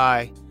cleaned up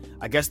by,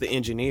 I guess, the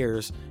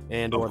engineers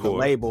and or the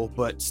label,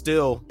 but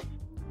still,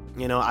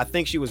 I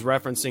think she was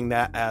referencing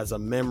that as a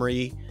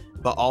memory,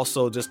 but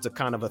also just a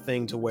kind of a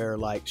thing to where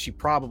like she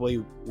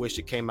probably wished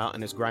it came out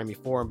in its grimy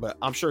form, but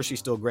I'm sure she's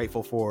still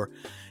grateful for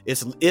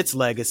its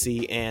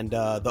legacy. And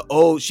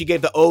she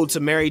gave the ode to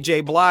Mary J.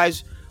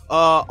 Blige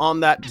on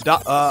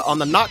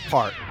the knock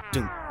part.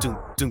 Doom, doom,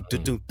 doom,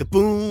 doom, doom, the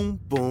boom,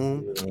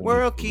 boom.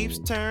 World keeps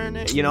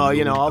turning.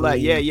 All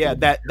that. Yeah.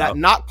 That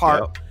knock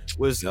part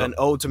was an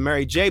ode to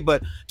Mary J.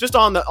 But just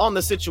on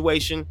the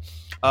situation,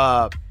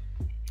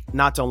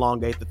 not to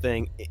elongate the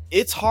thing,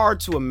 it's hard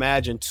to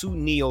imagine two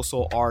neo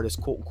soul artists,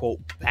 quote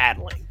unquote,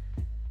 battling.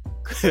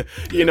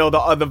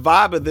 The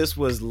vibe of this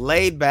was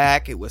laid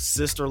back. It was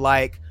sister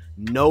like,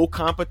 no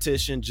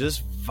competition,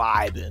 just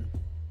vibing.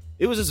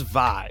 It was just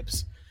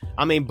vibes.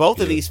 I mean, both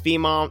of these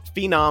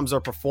phenoms are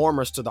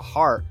performers to the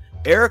heart.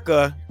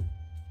 Erica,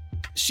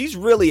 she's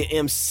really an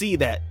MC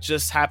that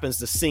just happens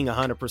to sing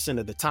 100%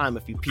 of the time.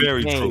 If you peep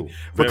Very game, true.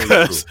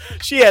 Because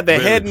she had the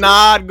head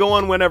nod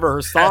going whenever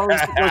her song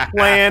was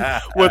playing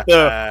with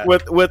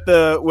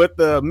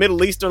the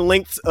Middle Eastern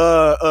linked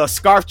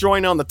scarf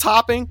joint on the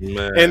topping.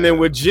 Man. And then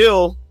with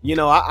Jill,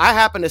 I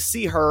happened to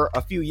see her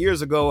a few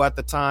years ago at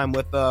the time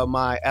with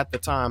my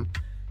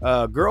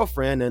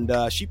girlfriend,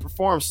 and she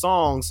performed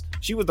songs.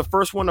 She was the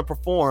first one to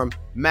perform.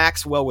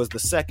 Maxwell was the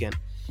second.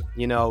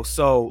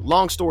 So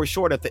long story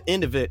short, at the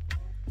end of it,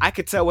 I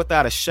could tell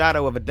without a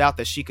shadow of a doubt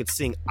that she could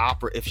sing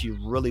opera if she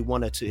really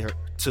wanted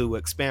to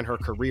expand her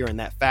career in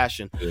that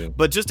fashion. Yeah.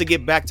 But just to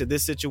get back to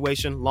this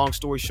situation, long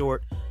story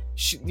short,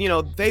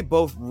 they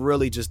both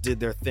really just did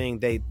their thing.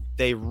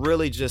 They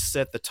really just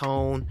set the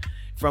tone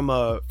from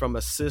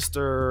a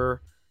sisterhood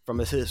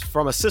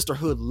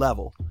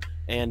level.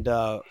 And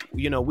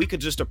we could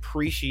just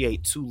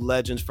appreciate two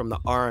legends from the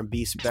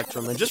R&B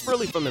spectrum and just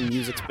really from the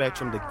music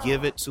spectrum to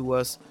give it to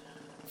us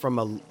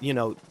from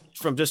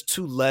just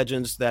two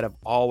legends that have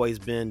always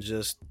been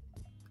just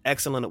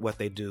excellent at what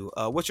they do.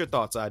 What's your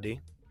thoughts,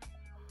 ID?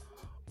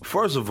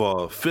 First of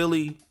all,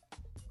 Philly,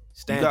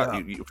 stand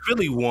up.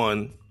 Philly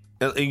won,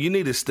 and you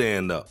need to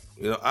stand up.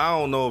 I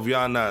don't know if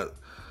y'all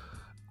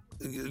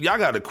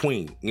got a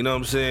queen. You know what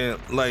I'm saying?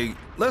 Like,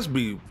 let's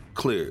be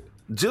clear.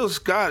 Jill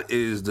Scott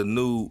is the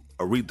new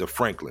Aretha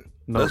Franklin.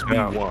 Let's be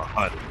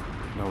 100.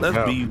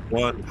 Let's be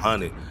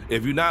 100.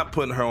 If you're not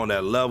putting her on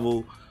that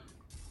level,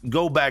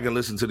 go back and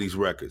listen to these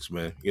records,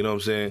 man. You know what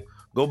I'm saying?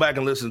 Go back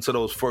and listen to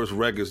those first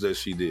records that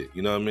she did.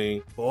 You know what I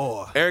mean?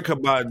 Boy.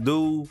 Erykah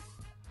Badu,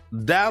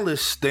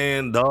 Dallas,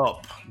 stand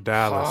up.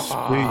 Dallas,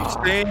 please.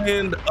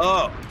 Stand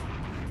up.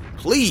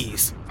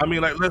 Please. I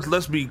mean, like,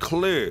 let's be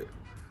clear.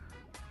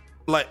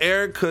 Like,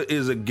 Erykah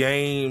is a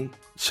game.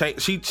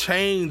 She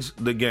changed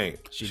the game.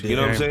 She did. You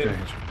know what I'm saying?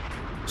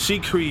 She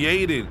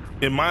created,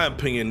 in my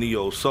opinion,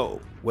 neo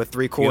soul with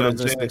 3 quarters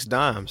and 6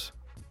 dimes.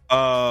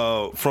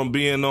 From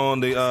being on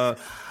the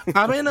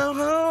I'm in a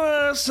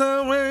horse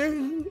somewhere.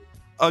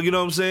 You know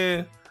what I'm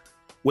saying?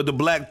 With the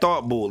Black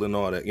Thought Bull and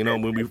all that. You know,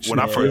 when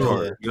I first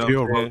heard it. You know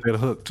Phil wrote that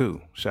hook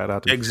too. Shout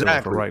out to exactly.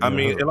 Phil for writing I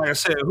mean, and like I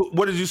said,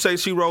 what did you say?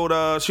 She wrote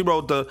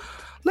the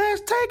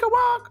Let's Take a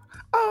Walk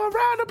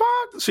Around the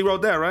Park. She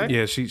wrote that, right?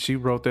 Yeah, she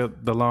wrote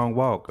the Long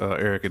Walk.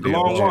 Erykah did. The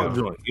Long Walk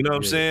joint. You know what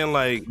I'm saying?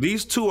 Like,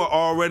 these two are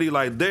already,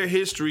 like, their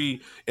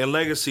history and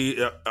legacy,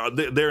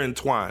 they're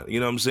entwined. You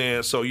know what I'm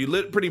saying? So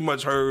you pretty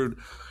much heard,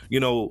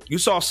 you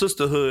saw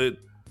Sisterhood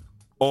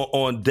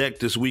on deck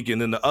this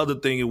weekend. And the other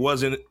thing, it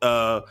wasn't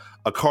a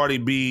Cardi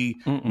B,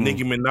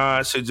 Nicki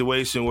Minaj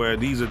situation where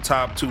these are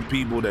top 2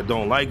 people that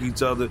don't like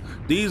each other.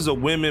 These are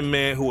women,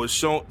 man, who are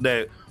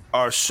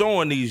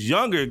showing these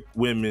younger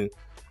women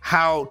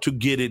how to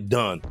get it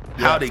done,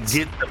 how to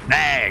get the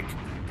bag.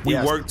 We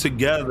work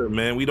together,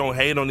 man. We don't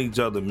hate on each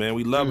other, man.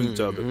 We love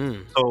each other.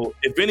 So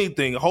if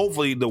anything,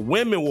 hopefully the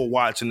women will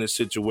watch in this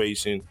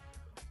situation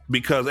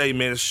because, hey,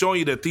 man, it's showing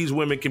you that these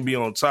women can be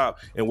on top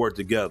and work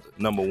together,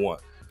 number 1.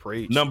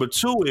 Preach. Number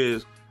 2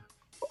 is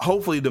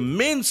hopefully the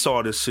men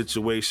saw this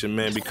situation,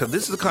 man, because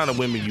this is the kind of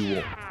women you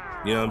want.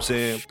 You know what I'm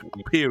saying?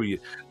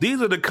 Period.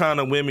 These are the kind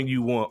of women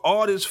you want.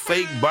 All this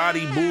fake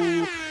body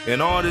bull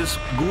and all this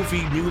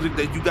goofy music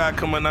that you got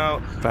coming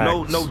out.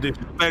 Facts. No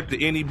disrespect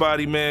to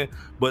anybody, man.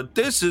 But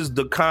this is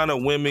the kind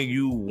of women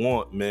you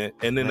want, man.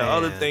 And then the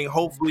other thing,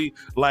 hopefully,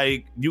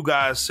 like you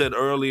guys said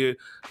earlier,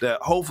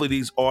 that hopefully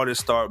these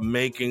artists start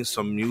making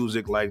some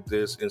music like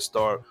this and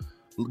start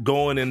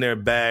going in their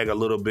bag a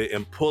little bit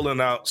and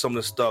pulling out some of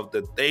the stuff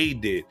that they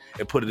did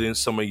and put it in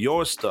some of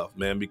your stuff,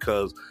 man,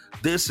 because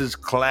this is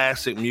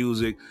classic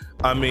music.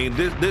 I mean,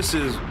 this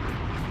is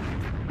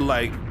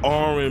like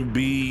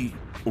R&B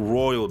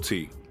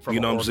royalty. From you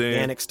know an what I'm saying?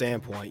 Organic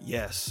standpoint,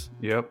 yes.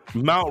 Yep.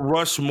 Mount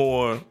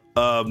Rushmore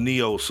of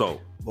neo soul.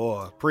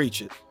 Boy,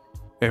 preach it.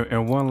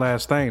 And one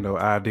last thing though,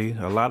 ID,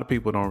 a lot of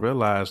people don't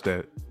realize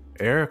that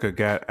Erykah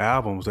got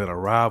albums that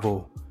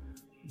rival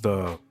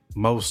the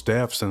Mos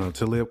Defs and the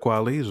Talib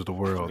Kweli's of the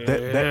world.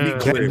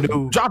 That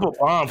new, drop a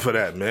bomb for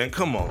that, man.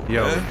 Come on,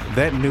 yo, man.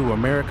 That New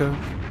America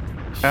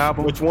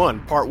album. Which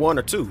one? Part 1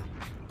 or 2?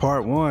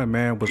 Part 1,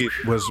 man,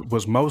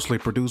 was mostly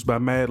produced by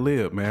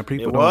Madlib, man.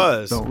 People don't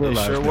realize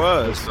it sure that.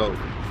 was. So,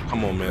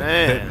 come on,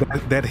 man.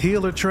 That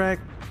Healer track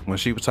when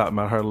she was talking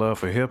about her love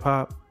for hip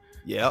hop.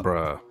 Yeah,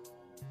 bruh.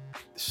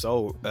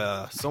 So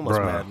much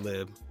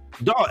Madlib.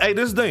 Dog, hey,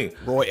 this thing.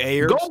 Roy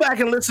Ayers. Go back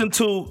and listen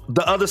to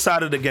The Other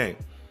Side of the Game.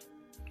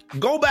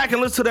 Go back and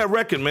listen to that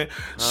record, man.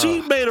 She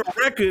made a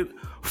record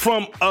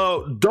from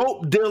a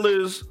dope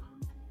dealer's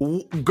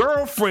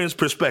girlfriend's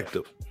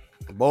perspective.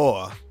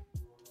 Boy.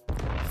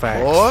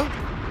 Facts.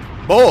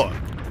 Boy.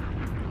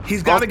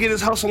 He's got to get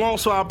his hustle on,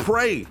 so I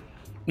pray.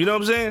 You know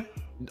what I'm saying?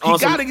 He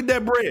got to get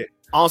that bread.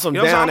 On some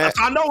you know down.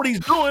 I know what he's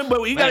doing,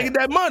 but he got to get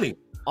that money.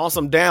 On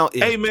some down.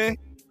 Hey, man.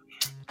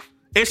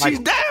 And she's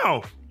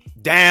down.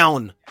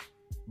 Down.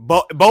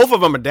 Both of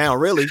them are down,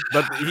 really.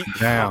 But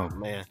down. Oh,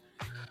 man.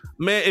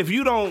 Man, if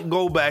you don't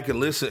go back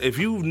and listen, if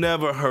you've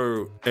never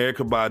heard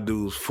Erykah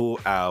Badu's full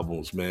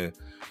albums, man,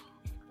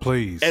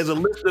 please. As a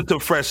listener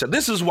to Fresh Out,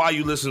 this is why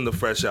you listen to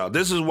Fresh Out.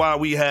 This is why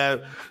we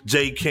have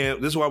J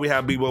Camp. This is why we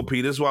have Bebo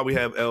P. This is why we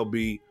have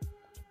LB.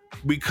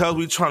 Because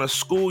we trying to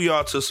school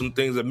y'all to some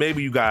things that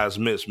maybe you guys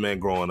missed, man,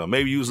 growing up.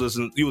 Maybe you was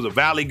listening, you was a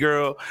Valley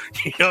girl.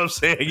 You know what I'm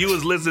saying? You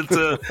was listening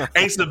to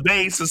Ace of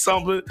Base or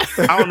something.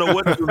 I don't know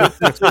what you were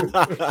listening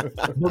to.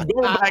 But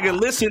go back and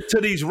listen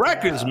to these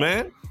records,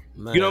 man.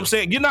 You know what I'm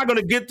saying? You're not going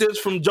to get this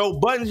from Joe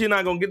Buttons. You're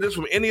not going to get this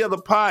from any other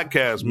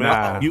podcast, man.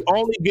 Nah. You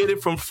only get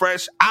it from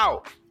Fresh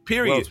Out,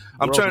 period.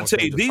 I'm trying to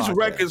tell you, these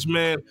records,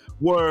 man,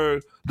 were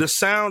the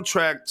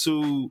soundtrack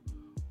to,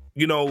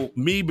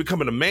 me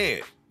becoming a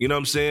man. You know what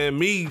I'm saying?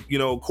 Me,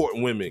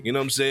 courting women. You know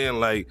what I'm saying?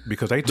 Like,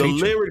 because they the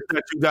lyrics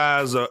that you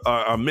guys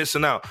are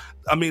missing out.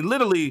 I mean,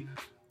 literally,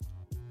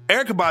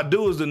 Erykah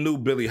Badu is the new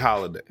Billie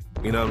Holiday.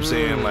 You know what I'm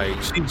saying?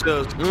 Like, she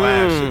just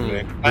classic,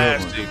 man.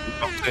 Classic. You know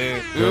what I'm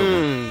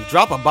saying?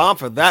 Drop a bomb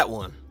for that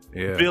one.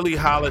 Yeah. Billie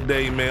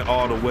Holiday, man,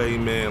 all the way,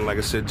 man. Like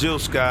I said, Jill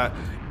Scott.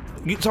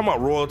 You talking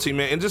about royalty,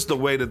 man, and just the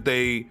way that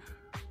they,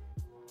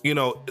 you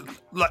know,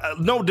 like,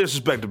 no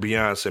disrespect to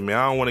Beyonce, man.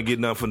 I don't want to get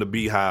nothing from the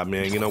Beehive,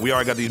 man. You know, we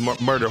already got these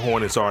murder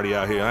hornets already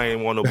out here. I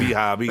ain't want no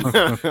Beehive either.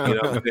 You know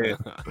what I'm saying?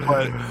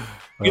 But,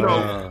 you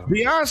know,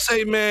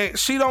 Beyonce, man,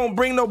 she don't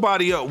bring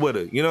nobody up with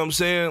her. You know what I'm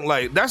saying?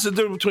 Like, that's the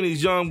difference between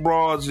these young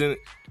broads and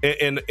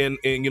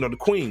you know, the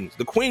queens.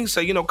 The queens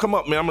say, you know, come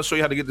up, man, I'm going to show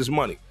you how to get this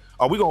money.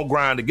 Or we going to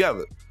grind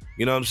together.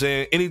 You know what I'm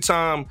saying?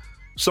 Anytime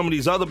some of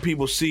these other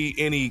people see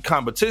any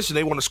competition,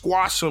 they want to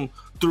squash them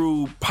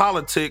through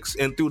politics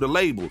and through the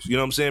labels. You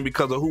know what I'm saying?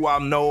 Because of who I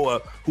know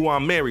or who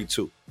I'm married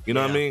to. You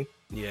know what I mean?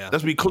 Yeah.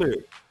 Let's be clear.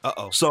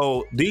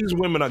 So these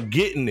women are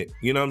getting it.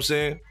 You know what I'm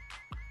saying?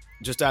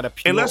 Just out of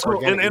pure and let's go,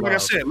 and like I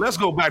love. said, let's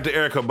go back to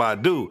Erykah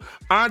Badu,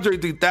 Andre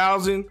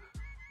 3000,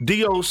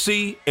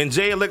 DOC, and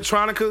Jay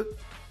Electronica.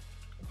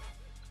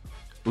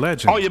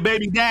 Legends. All your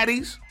baby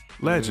daddies.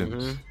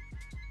 Legends.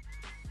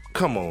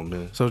 Come on,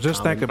 man. So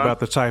just think about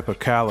the type of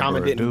caliber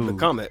Common of didn't dude.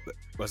 become it. But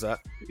what's that?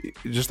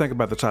 Just think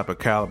about the type of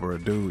caliber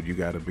of dude you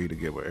got to be to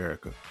get with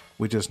Erykah.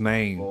 We just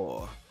named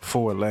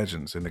 4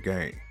 legends in the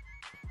game.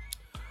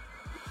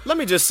 Let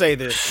me just say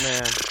this,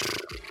 man.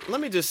 Let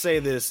me just say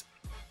this.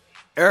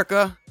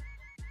 Erykah,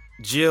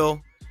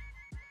 Jill,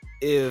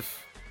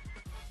 if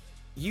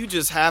you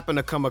just happen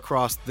to come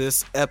across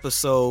this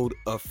episode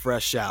of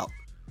Fresh Out,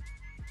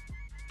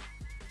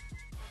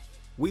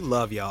 we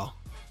love y'all.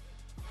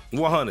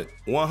 100.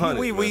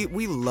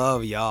 We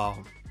love y'all.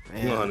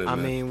 Man. 100, I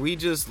man. mean, we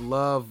just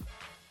love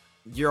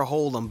your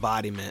whole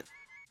embodiment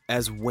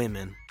as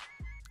women,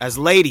 as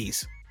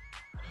ladies.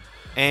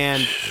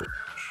 And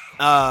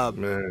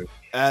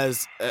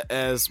as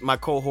my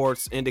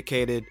cohorts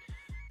indicated,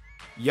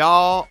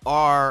 y'all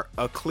are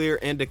a clear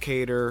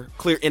indicators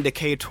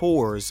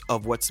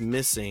of what's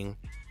missing,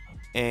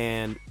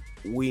 and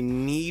we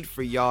need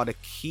for y'all to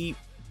keep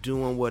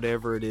doing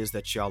whatever it is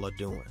that y'all are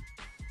doing.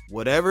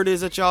 Whatever it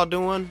is that y'all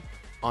doing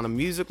on a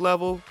music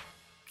level,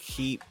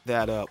 keep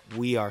that up.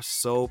 We are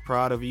so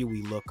proud of you.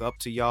 We look up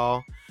to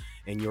y'all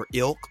and your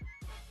ilk,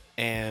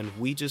 and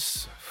we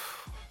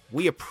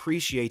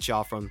appreciate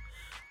y'all from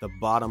the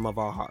bottom of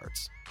our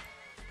hearts,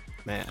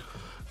 man.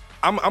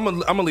 I'm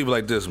gonna leave it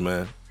like this,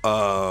 man.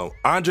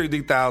 Andre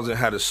 3000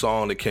 had a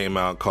song that came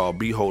out called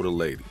 "Behold a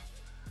Lady,"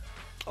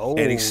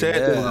 and he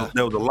said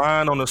there was a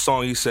line on the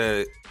song. He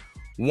said,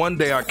 "One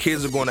day our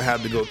kids are going to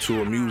have to go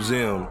to a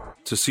museum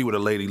to see what a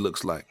lady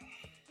looks like."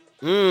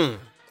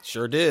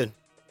 Sure did.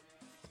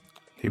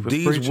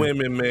 These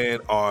women, man,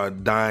 are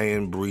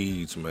dying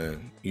breeds,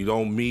 man. You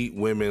don't meet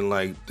women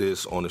like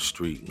this on the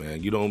street,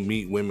 man. You don't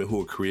meet women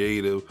who are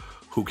creative,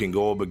 who can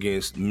go up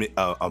against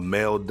a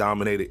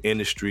male-dominated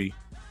industry.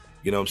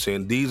 You know what I'm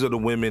saying? These are the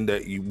women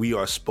that we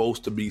are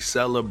supposed to be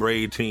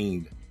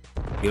celebrating.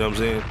 You know what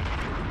I'm saying?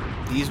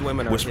 These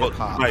women are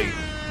hip-hop. Like,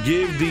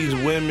 give these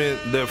women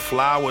their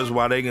flowers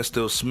while they can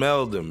still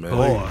smell them, man.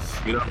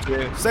 You know what I'm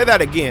saying? Say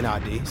that again,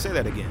 ID. Say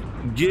that again.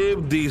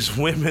 Give these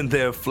women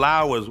their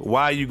flowers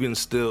while they can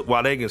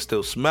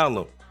still smell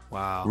them.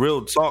 Wow.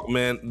 Real talk,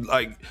 man.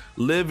 Like,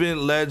 living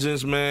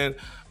legends, man.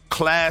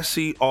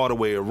 Classy all the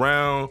way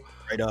around.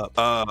 Straight up.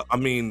 I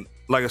mean,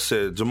 like I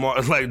said,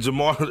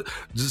 Jamar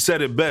just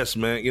said it best,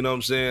 man. You know what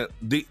I'm saying?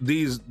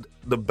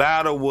 The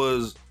battle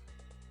was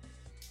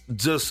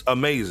just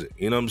amazing.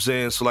 You know what I'm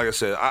saying? So like I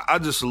said, I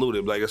just salute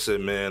it. Like I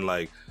said, man,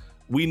 like,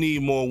 we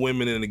need more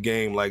women in the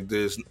game like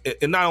this.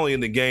 And not only in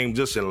the game,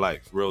 just in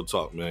life. Real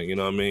talk, man. You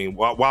know what I mean?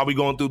 While we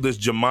going through this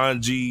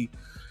Jumanji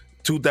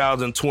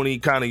 2020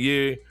 kind of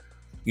year,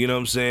 you know what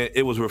I'm saying?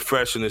 It was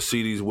refreshing to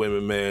see these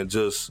women, man,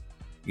 just,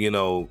 you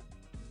know,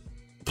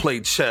 play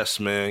chess,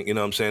 man. You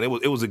know what I'm saying?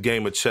 It was a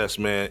game of chess,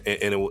 man,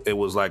 and it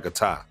was like a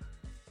tie.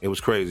 It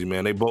was crazy,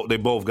 man. They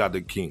both got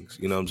the kings.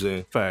 You know what I'm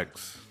saying?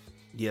 Facts.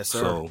 Yes, sir.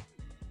 So,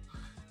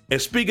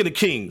 and speaking of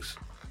kings,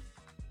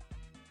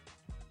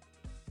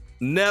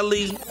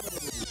 Nelly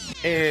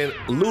and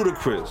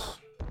Ludacris,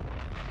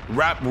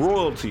 rap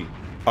royalty,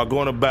 are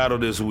going to battle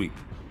this week.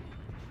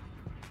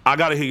 I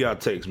gotta hear y'all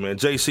takes, man.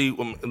 JC,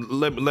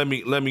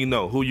 let me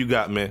know who you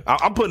got, man.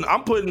 I'm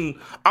putting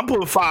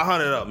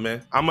 500 up,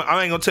 man. I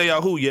ain't gonna tell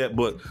y'all who yet,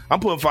 but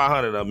I'm putting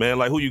 500 up, man.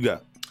 Like, who you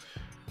got?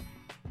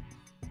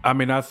 I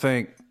mean, I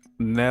think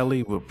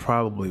Nelly would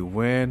probably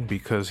win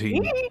because he's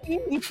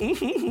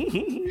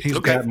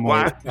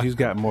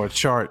got more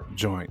chart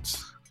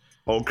joints.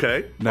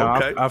 Okay. Now,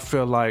 okay. I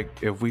feel like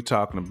if we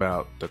talking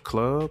about the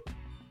club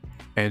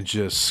and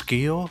just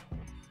skill,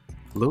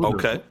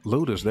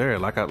 Luda's there.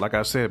 Like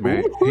I said,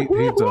 man,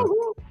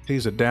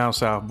 he's a down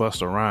south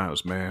Busta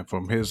Rhymes, man.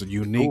 From his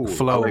unique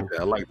flow,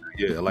 I like that.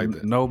 Yeah, I like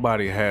that.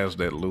 Nobody has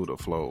that Luda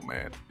flow,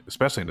 man.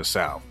 Especially in the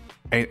South,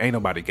 ain't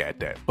nobody got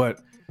that.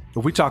 But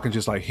if we talking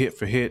just like hit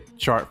for hit,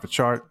 chart for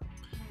chart,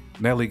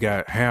 Nelly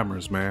got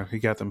hammers, man. He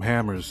got them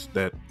hammers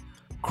that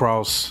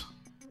cross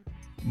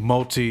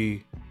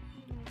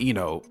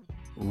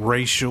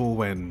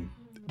racial and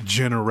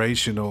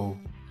generational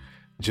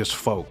just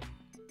folk.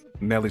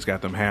 Nelly's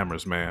got them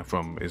hammers, man.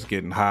 From It's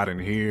Getting Hot in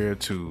Here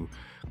to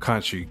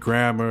Country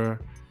Grammar,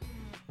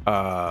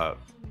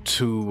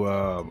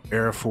 to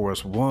Air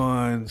Force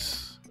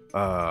Ones,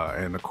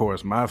 and of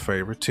course my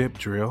favorite, Tip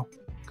Drill,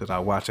 because I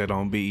watch that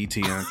on BET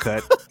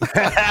Uncut. You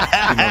know what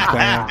I'm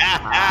saying?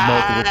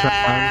 Multiple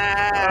times.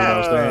 You know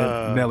what I'm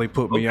saying? Nelly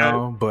put me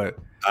on, but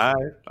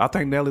I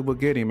think Nelly will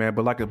get him, man.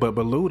 But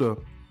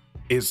Luda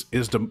is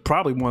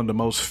probably one of the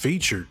most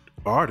featured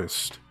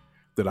artists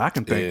that I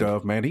can think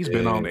of, man. He's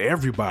been on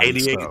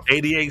everybody's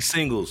 88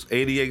 singles,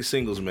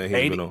 man.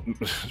 He's been on.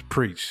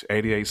 Preach.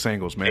 88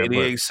 singles, man.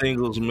 88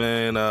 singles,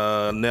 man.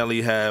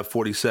 Nelly had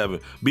 47.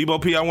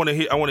 Bebo P, I want to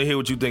hear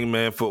what you think,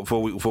 man,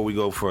 before we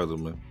go further,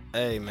 man.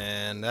 Hey,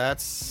 man,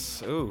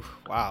 that's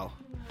wow.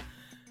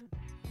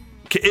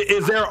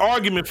 Is there an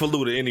argument for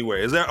Luda anywhere?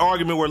 Is there an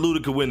argument where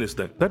Luda could win this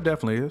thing? That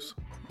definitely is.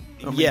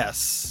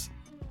 Yes.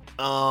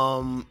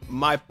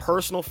 My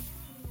personal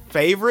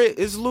favorite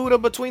is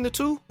Luda between the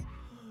two.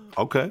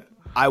 Okay.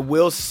 I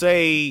will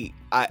say,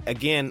 I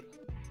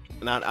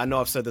know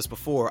I've said this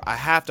before, I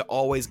have to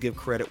always give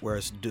credit where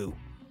it's due.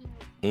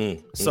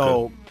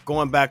 So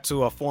going back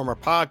to a former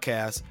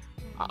podcast,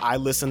 I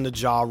listened to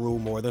Ja Rule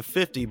more than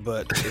 50,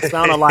 but it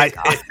sounded like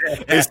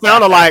it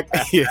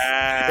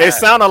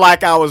sounded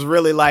like I was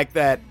really like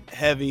that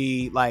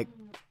heavy, like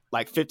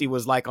 50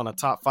 was like on a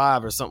top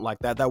 5 or something like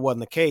that. That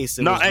wasn't the case.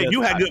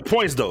 You had good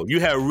points though. You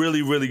had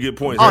really, really good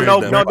points. Oh, no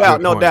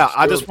doubt.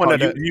 I just wanted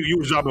to. You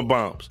were dropping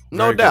bombs.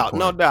 No doubt.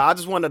 I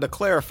just wanted to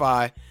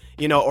clarify,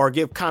 or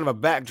give kind of a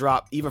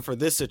backdrop even for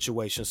this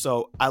situation.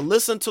 So I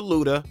listened to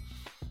Luda,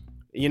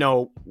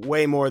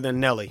 way more than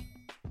Nelly.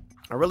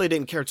 I really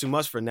didn't care too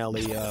much for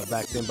Nelly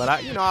back then, but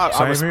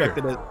I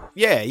respected it.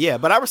 Yeah,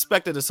 but I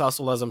respected his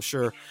hustle, as I'm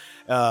sure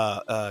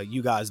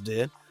you guys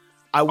did.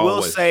 I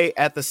will say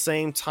at the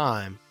same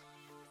time,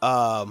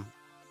 I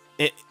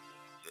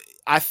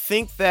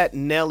think that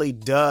Nelly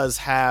does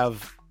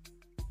have,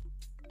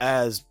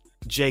 as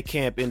J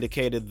Camp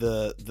indicated,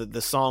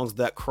 the songs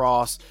that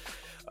cross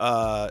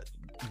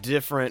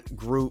different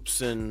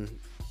groups and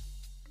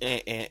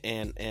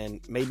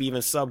maybe even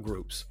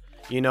subgroups.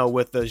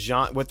 With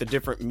the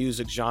different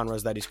music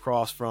genres that he's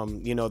crossed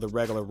from, the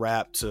regular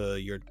rap to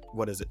your,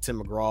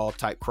 Tim McGraw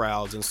type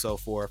crowds and so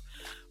forth.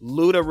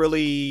 Luda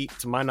really,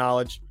 to my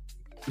knowledge,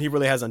 he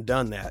really hasn't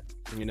done that.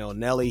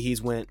 Nelly,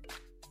 he's went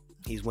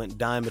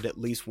diamond at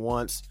least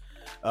once.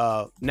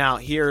 Now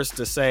here's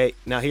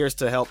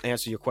to help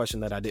answer your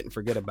question that I didn't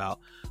forget about.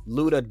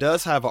 Luda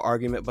does have an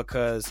argument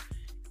because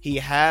he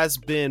has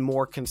been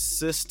more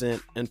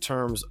consistent in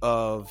terms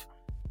of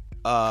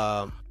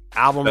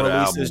album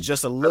releases,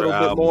 just a little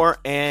bit more,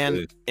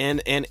 and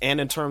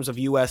in terms of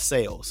US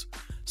sales.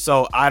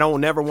 So I don't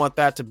never want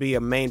that to be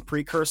a main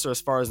precursor as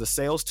far as the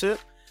sales tip.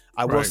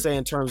 I will say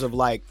in terms of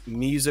like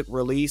music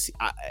release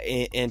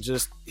and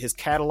just his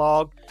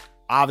catalog,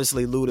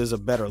 obviously Luda's a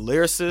better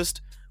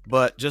lyricist,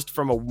 but just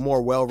from a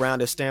more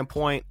well-rounded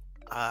standpoint,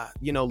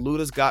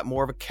 Luda's got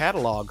more of a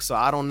catalog. So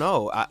I don't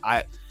know.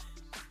 I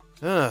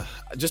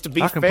just to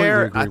be fair, I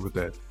completely agree with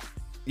that.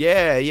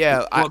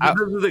 Yeah. Well,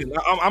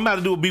 I'm about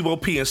to do a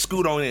Bebo P and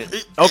scoot on in.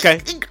 Okay.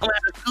 I'm about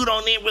to scoot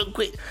on in real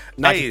quick.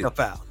 Knock yourself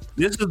out.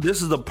 This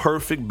is the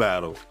perfect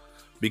battle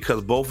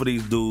because both of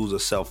these dudes are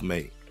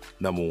self-made.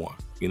 Number one,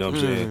 you know what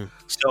I'm saying?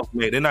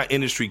 Self-made. They're not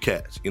industry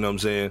cats. You know what I'm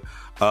saying?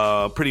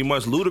 Pretty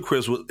much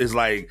Ludacris is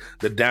like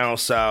the down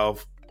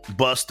south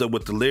Buster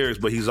with the lyrics,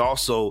 but he's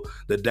also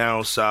the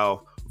down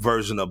south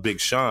version of Big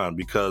Sean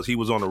because he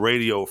was on the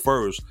radio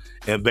first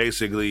and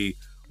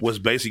was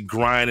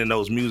grinding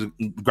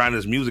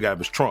his music out of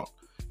his trunk.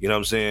 You know what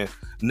I'm saying?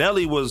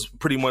 Nelly was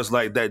pretty much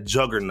like that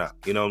juggernaut.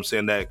 You know what I'm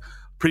saying? That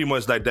pretty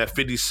much like that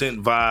 50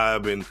 Cent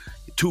vibe and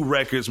 2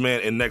 records, man.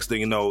 And next thing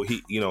you know,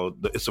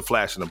 it's a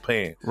flash in the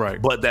pan. Right.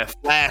 But that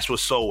flash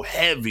was so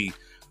heavy,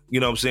 you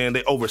know what I'm saying?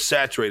 They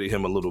oversaturated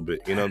him a little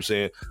bit. You know what I'm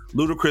saying?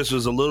 Ludacris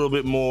was a little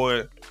bit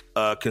more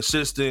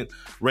consistent,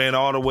 ran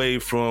all the way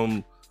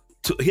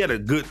he had a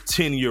good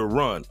 10-year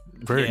run.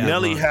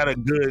 Nelly had a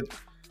good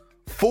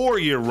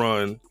 4-year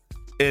run,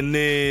 and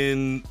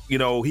then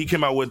he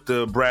came out with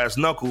the Brass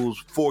Knuckles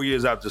 4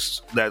 years after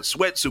that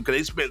sweatsuit because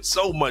they spent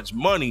so much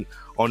money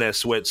on that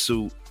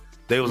sweatsuit.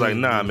 They was like,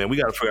 nah, man, we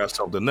got to figure out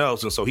something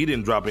else. And so he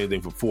didn't drop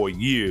anything for 4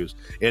 years.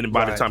 And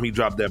by the time he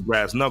dropped that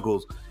Brass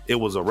Knuckles, it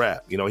was a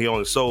wrap. He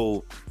only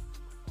sold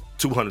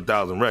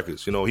 200,000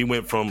 records. He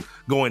went from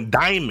going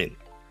diamond,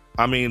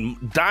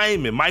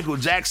 Michael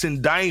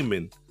Jackson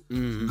diamond,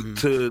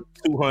 to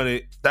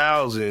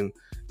 200,000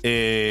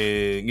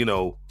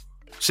 in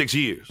 6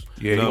 years.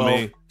 Yeah, you know what I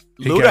mean?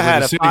 Luda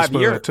had a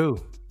 5-year too.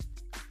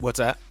 What's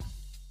that?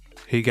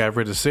 He got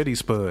rid of City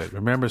Spud.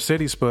 Remember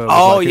City Spud?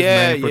 Was his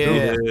main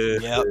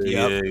producer.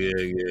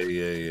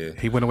 Yeah.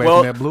 He went away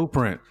from that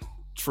blueprint.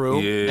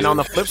 True. Yeah. And on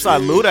the flip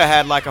side, Luda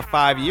had like a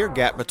 5-year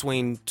gap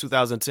between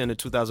 2010 and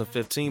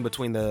 2015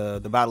 between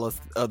the Battle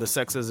of the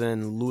Sexes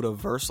and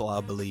Ludaversal,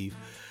 I believe.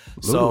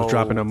 Luda was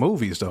dropping the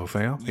movies though,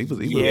 fam. He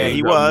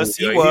was.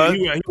 He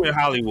went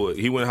Hollywood.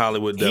 He went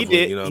Hollywood. Definitely.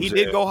 He did. You know what he I'm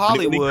did saying? go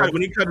Hollywood.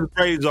 When he cut his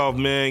braids off,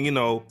 man, you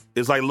know,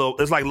 it's like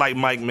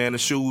Mike, man. The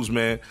shoes,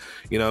 man.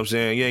 You know what I'm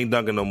saying? You ain't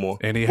dunking no more.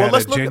 And he had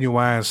a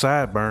genuine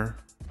sideburn.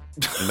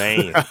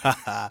 Man.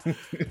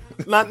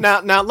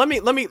 now let me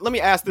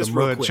ask this the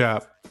real mud quick.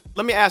 chop.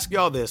 Let me ask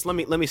y'all this. Let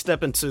me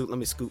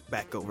scoot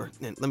back over.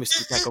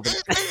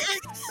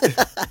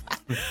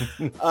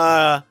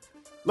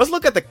 Let's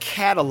look at the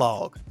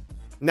catalog.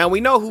 Now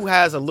we know who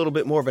has a little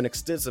bit more of an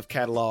extensive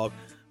catalog.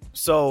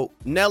 So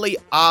Nelly,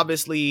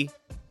 obviously,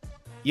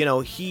 you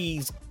know,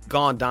 he's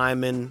gone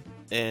diamond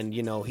and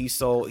you know he's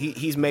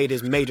made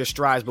his major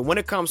strides. But when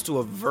it comes to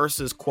a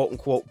versus quote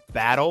unquote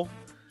battle,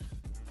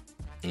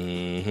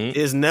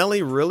 is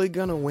Nelly really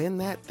gonna win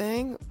that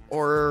thing,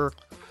 or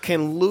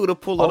can Luda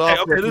pull it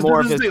off with more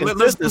of his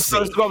consistency?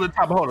 Let's go off the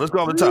top. Hold on, let's go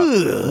off the top.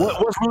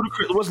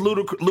 What's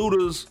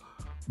Luda's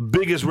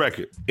biggest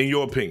record in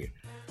your opinion?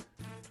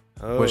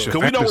 What's your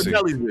Can we know what fantasy?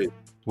 Nelly's is?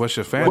 What's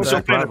your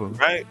fantasy? Problem?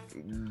 Right?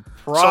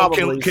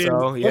 Probably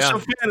so. Yeah. What's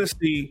your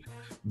fantasy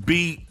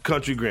beat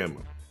Country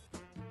Grammar?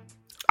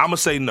 I'm gonna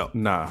say no.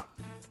 Nah.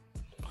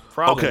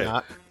 Probably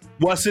not.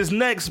 What's his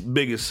next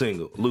biggest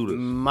single, Luda?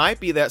 Might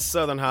be that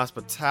Southern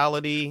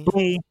Hospitality.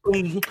 Boom,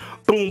 boom,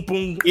 boom,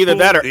 boom. Either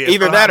that or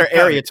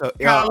area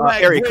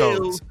area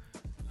codes.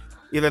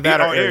 Either that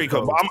or area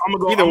codes. I'm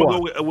gonna go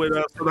with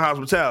Southern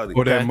Hospitality.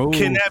 Or that move.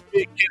 Can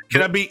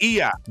that be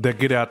EI? That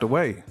get out the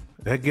way.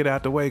 That get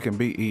out the way can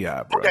be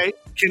EI, bro. Okay.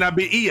 Can that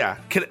be EI?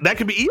 That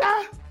can be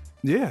EI?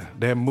 Yeah.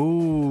 That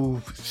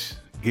move.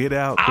 Get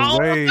out the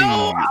way,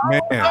 man.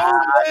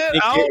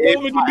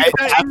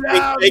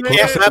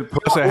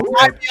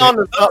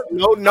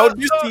 No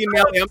diss to you,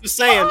 Nelly. I'm just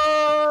saying.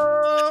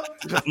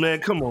 Man,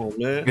 come on,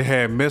 man. It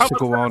had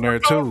Mystical on there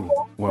too.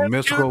 When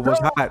Mystical was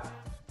hot.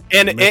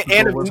 And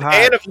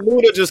if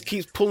Luda just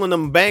keeps pulling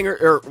them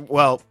bangers,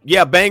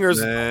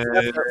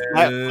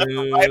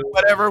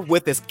 whatever,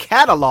 with his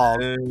catalog,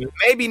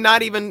 maybe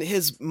not even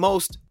his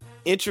most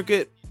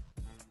intricate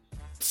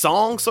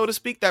song, so to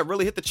speak, that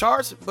really hit the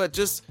charts, but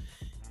just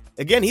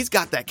again, he's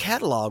got that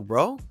catalog,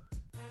 bro,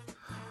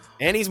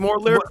 and he's more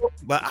lyrical.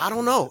 But I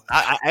don't know.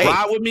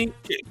 Ride with me,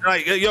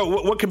 like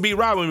what can be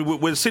ride with me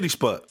with City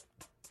Spot?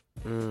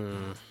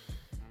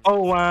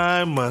 Oh,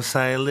 why must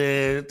I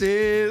live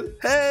this?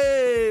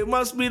 Hey,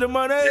 must be the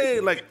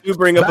money. Like you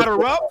bring up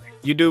Batter Up.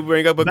 You do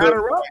bring up a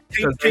Batter good. Up.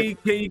 Can you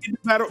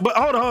get Batter? But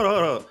hold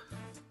on.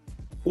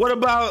 What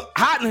about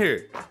Hot in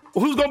Here?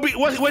 Who's gonna be?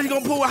 What's he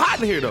gonna pull with Hot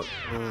in Here though?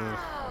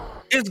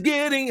 It's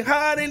getting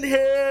hot in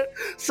here,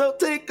 so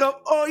take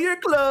off all your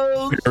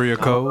clothes. Area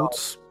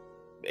codes.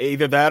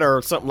 Either that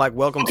or something like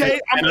Welcome to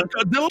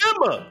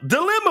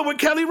Dilemma with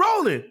Kelly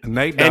Rowland.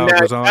 Nate Dogg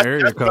was on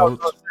area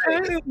codes.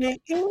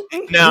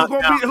 Now,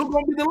 who's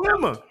gonna be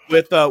Dilemma?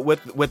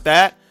 With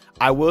that,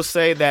 I will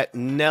say that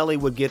Nelly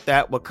would get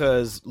that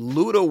because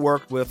Luda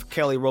worked with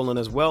Kelly Rowland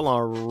as well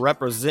on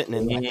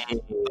representing.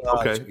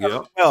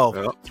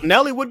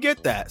 Nelly would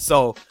get that.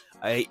 So,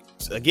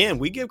 again,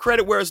 we give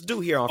credit where it's due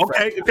here on.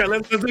 Okay.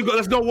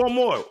 Let's go one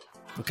more.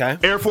 Okay.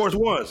 Air Force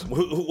Ones.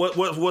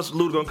 What's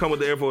Luda gonna come with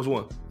the Air Force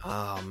One?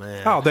 Oh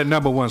man. Oh, that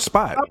number one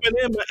spot. I'm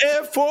in my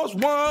Air Force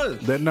One.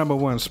 That number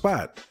one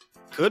spot.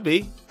 Could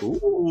be.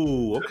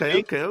 Ooh.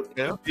 Okay.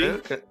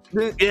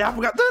 Yeah, I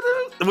forgot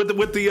with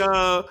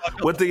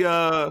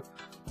the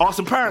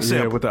Austin Powers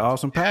sample. Yeah, with the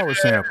Austin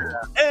Powers sample.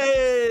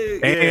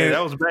 Hey,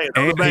 that was bad.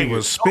 He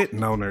was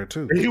spitting on there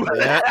too.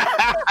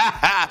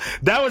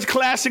 That was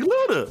classic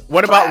Luda.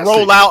 What about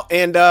Rollout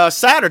and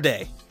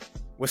Saturday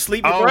with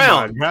Sleepy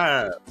Brown? Oh my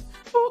God.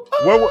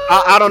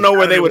 I don't know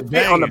where they would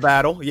fit on the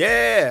battle.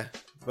 Yeah,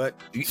 but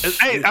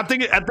hey, I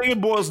think it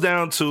boils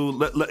down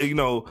to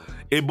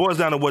it boils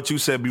down to what you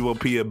said,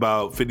 BOP,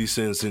 about 50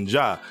 Cent and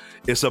Ja.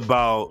 It's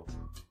about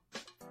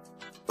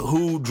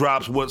who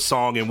drops what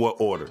song in what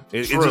order.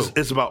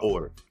 It's about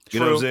order. You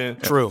know what I'm saying?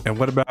 True. And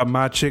what about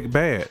My Chick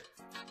Bad?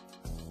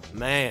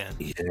 Man,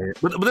 yeah.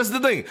 But that's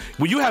the thing.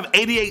 When you have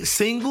 88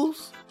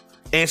 singles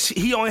and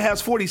he only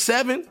has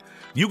 47,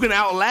 you can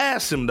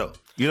outlast him though.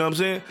 You know what I'm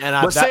saying?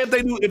 But say if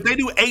they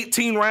do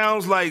 18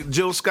 rounds like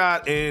Jill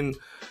Scott and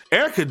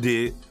Erica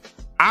did,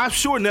 I'm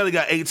sure Nelly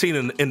got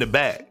 18 in the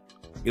bag.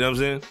 You know what I'm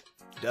saying?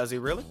 Does he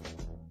really?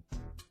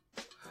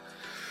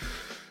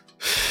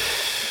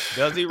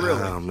 Does he really?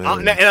 Oh,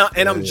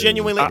 and I'm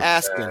genuinely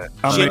asking.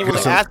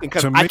 Because I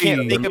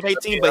can't think of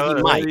 18, but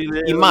he might.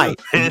 He might.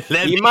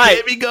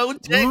 Let me go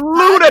check.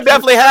 Luda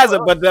definitely has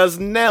it, but does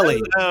Nelly?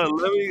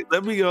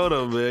 Let me go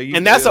though, man.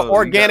 And that's an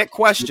organic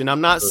question. I'm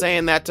not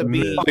saying that to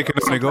be. They can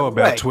only go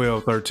about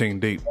 12,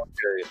 13 deep.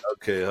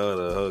 Okay, hold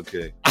on.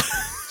 Okay.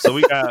 So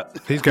we got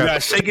Shake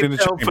It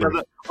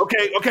Down.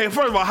 Okay.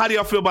 First of all, how do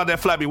y'all feel about that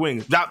Flappy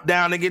Wings? Drop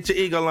down and get your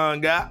eagle on,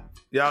 guy.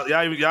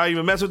 Y'all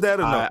even mess with that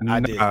or no?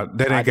 I did.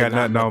 That ain't got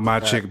nothing on my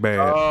chick bag.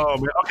 Oh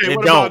man. Okay,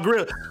 what about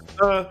grill?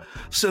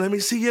 So let me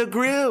see your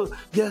grill.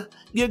 Your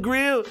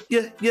grill.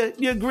 Your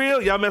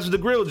grill. Y'all mess with the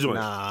grill joint?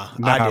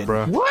 Nah,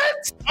 bro.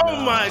 What?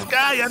 Oh my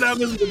God! Y'all not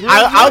mess with the grill?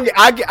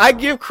 I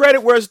give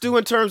credit where it's due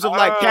in terms of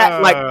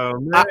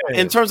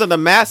in terms of the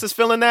masses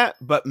feeling that,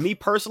 but me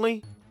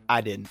personally,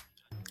 I didn't.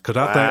 Because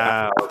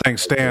I think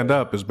stand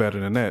up is better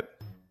than that.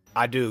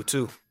 I do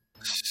too.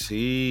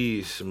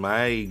 Sheesh,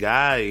 my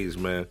guys,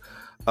 man.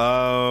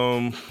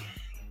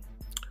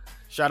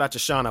 Shout out to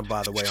Shauna,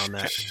 by the way, on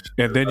that.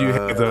 And then you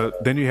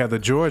have the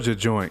Georgia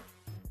joint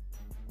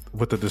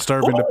with the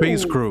Disturbing the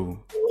Peace crew.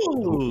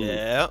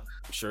 Yeah,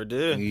 sure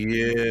did.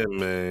 Yeah,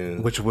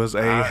 man. Which was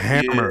a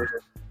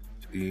hammer.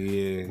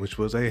 Yeah. Which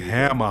was a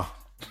hammer.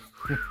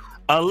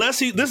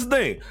 This is the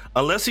thing.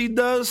 Unless he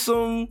does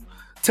some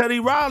Teddy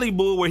Riley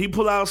bull where he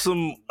pull out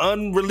some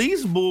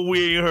unreleased bull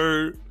we ain't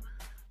heard.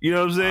 You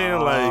know what I'm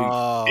saying?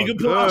 Like he can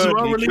pull out some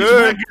unreleased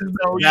records,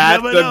 though.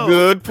 That's a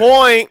good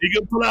point. He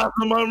can pull out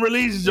some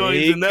unreleased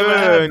joints and never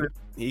happened.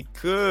 He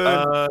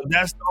could.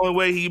 That's the only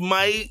way he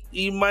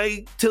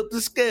might tilt the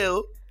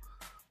scale.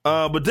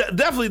 But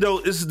definitely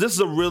though, this is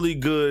a really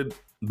good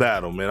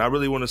battle, man. I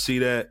really want to see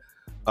that.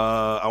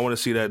 I want to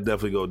see that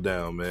definitely go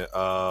down, man.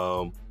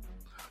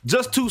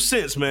 Just 2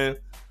 cents, man.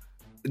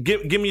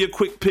 Give me a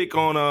quick pick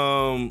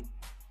on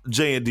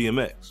Jay and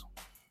DMX.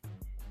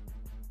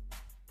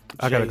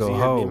 I gotta go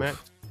Hove.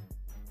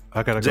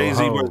 I gotta go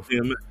Jay-Z Hove. versus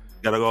DMX.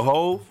 Gotta go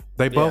Hove.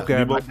 They both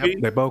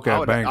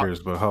got bangers,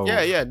 but Hove.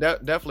 Yeah,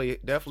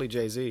 definitely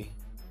Jay-Z.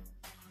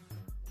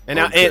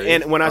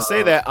 And when I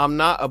say that, I'm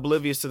not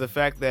oblivious to the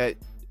fact that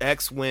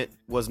X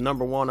was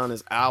number 1 on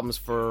his albums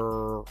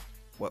for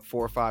 4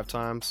 or 5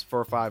 times, 4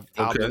 or 5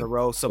 albums in a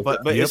row. So,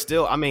 but it's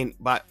still, I mean,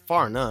 by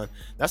far none.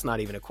 That's not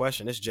even a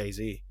question. It's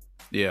Jay-Z.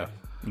 Yeah,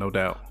 no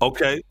doubt.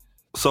 Okay,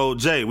 so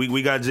Jay,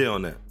 we got Jay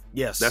on that.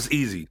 Yes, that's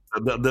easy.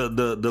 The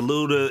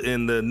Luda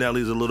and the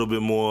Nelly's a little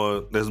bit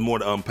more. There's more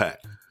to unpack.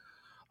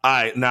 All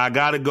right, now I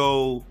gotta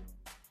go.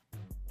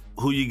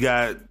 Who you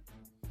got?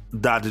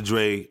 Dr.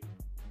 Dre,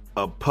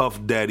 Puff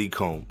Daddy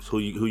Combs. Who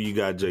you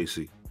got?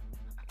 JC.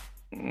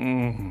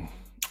 Come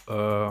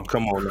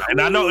on, now.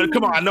 And I know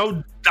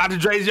Dr.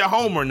 Dre's your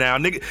homer now,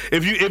 nigga.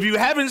 If you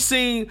haven't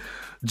seen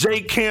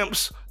Jay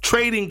Camp's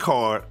trading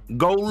card,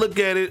 go look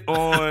at it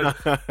on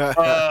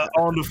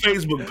the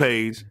Facebook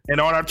page and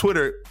on our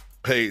Twitter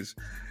page.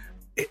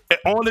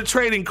 On the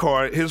trading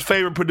card, his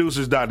favorite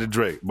producer is Dr.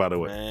 Dre, by the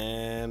way.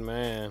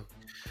 Man.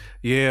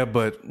 Yeah,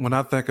 but when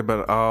I think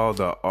about all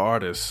the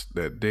artists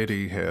that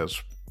Diddy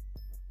has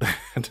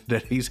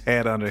that he's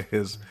had under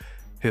his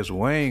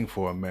wing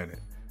for a minute,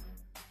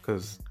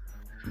 because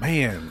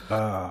man, you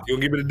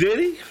gonna give it a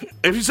Diddy?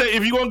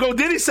 If you gonna go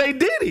Diddy, say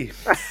Diddy.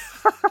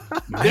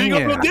 If you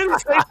gonna go Diddy,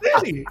 say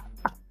Diddy.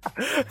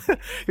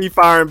 He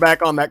firing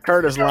back on that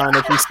Curtis line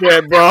that you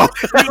said, bro.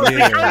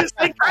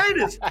 Say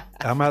Curtis.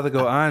 I'm about to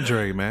go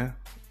Andre, man.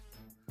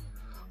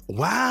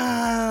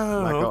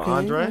 Wow. Like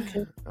Andre?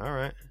 Okay. All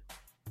right.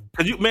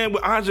 Cause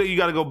with Andre, you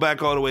got to go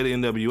back all the way to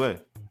NWA.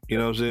 You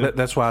know what I'm saying?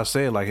 That's why I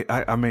said, like,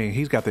 I mean,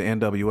 he's got the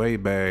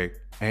NWA bag,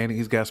 and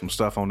he's got some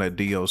stuff on that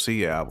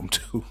DOC album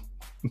too.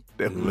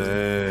 That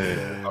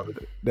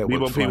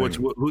was P,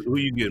 who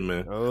you getting,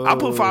 man? I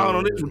put 5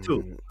 on this one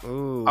too.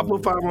 I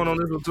put 5 on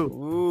this one too.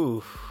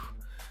 Ooh.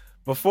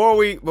 Before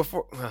we go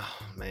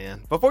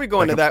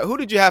into that, who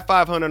did you have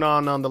 500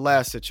 on the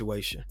last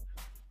situation?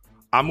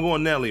 I'm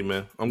going Nelly,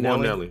 man. I'm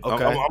going Nelly.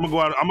 Okay. I'm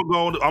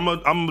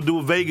gonna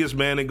do Vegas,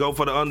 man, and go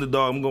for the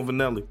underdog. I'm going for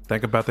Nelly.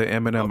 Think about the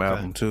Eminem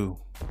album too.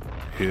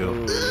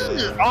 Ooh,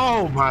 yeah.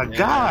 Oh my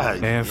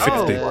God. And 50.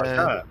 Oh my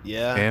God.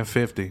 Yeah. And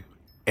 50.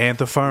 And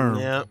The Firm.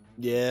 Yeah.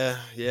 And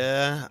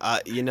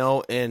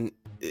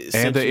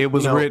It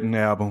Was Written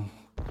album.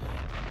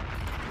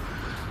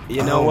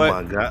 You know what?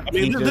 Oh my God. I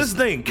mean, this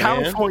thing,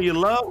 California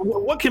Love.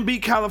 What can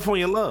beat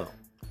California Love?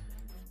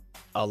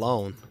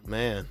 Alone,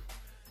 man.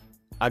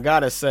 I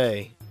gotta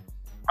say,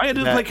 I had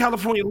to play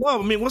California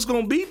Love. I mean, what's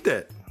gonna beat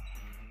that?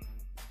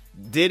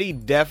 Diddy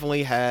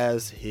definitely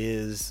has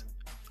his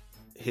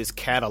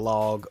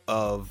catalog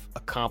of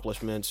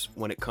accomplishments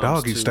when it comes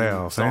Doggy to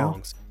style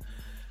songs.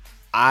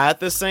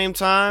 At the same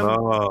time,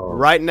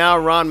 right now,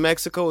 Ron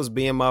Mexico is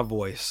being my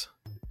voice.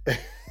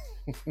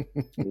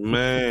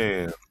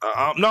 Man,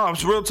 no, I'm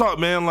real talk,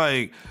 man.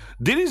 Like,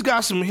 Diddy's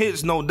got some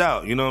hits, no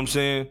doubt. You know what I'm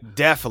saying?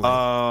 Definitely.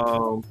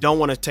 Don't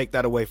want to take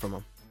that away from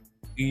him.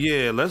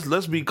 Yeah,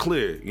 let's be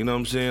clear. You know what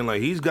I'm saying?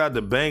 Like, he's got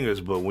the bangers,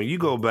 but when you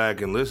go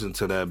back and listen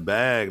to that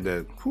bag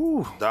that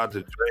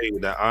Dr. Dre,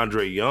 that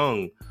Andre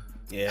Young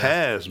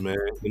has, man.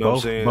 You know what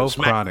I'm saying? Both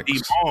Smacked Chronics. D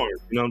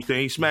Barnes. You know what I'm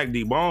saying? He smacked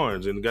D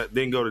Barnes and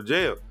didn't go to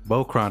jail.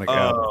 Both Chronic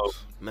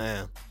albums.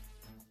 Man.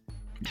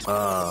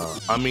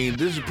 I mean,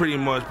 this is pretty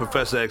much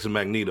Professor X and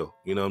Magneto.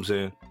 You know what I'm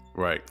saying?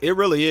 Right. It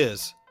really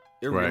is.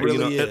 It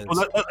really is.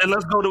 And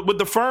let's go with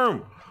the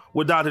Firm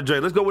with Dr. Dre.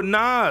 Let's go with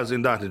Nas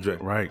and Dr. Dre.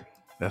 Right.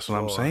 That's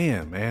what I'm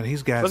saying, man.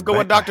 He's got. Let's go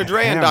with Dr.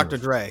 Dre and Dr.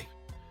 Dre.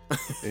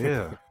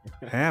 Yeah,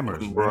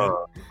 hammers,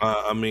 bro.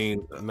 I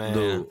mean, man.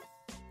 Dude,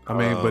 I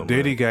mean, but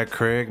Diddy got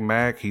Craig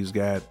Mack. He's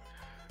got.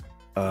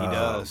 He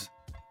does.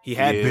 He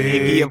had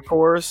Biggie, of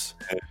course.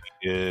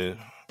 Yeah.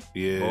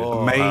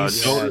 Oh,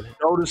 Mace.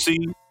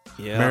 Jodeci.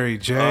 Yeah. Mary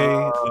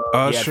J.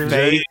 Usher.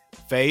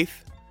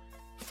 Faith.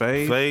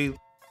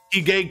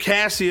 He gave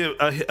Cassie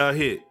a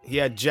hit. He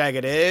had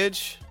Jagged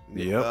Edge.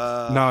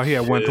 Yep. No, he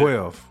had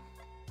 112.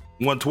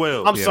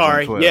 112. I'm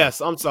sorry. 112.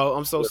 Yes, I'm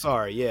so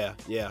sorry.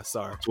 Yeah,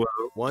 sorry.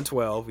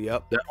 112.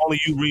 Yep. That Only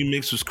You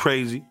remix was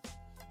crazy.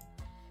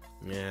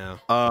 Yeah.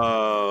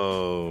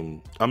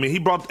 I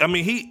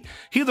mean,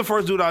 he's the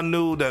first dude I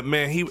knew that,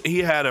 man, he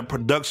had a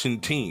production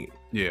team.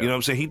 Yeah. You know what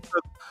I'm saying? He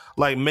took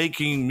like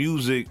making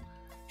music.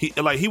 He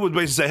would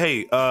basically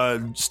say, hey,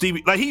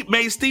 Stevie, like he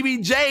made Stevie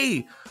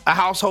J a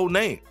household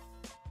name.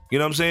 You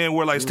know what I'm saying?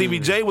 Where like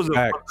Stevie J was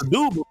a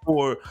dude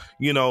before,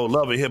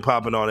 Love and Hip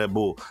Hop and all that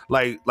bull.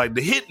 Like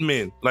the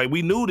Hitmen, like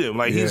we knew them.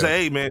 Like he said,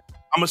 hey man,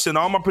 I'm gonna send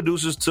all my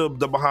producers to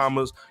the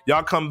Bahamas.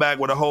 Y'all come back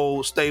with a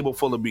whole stable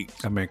full of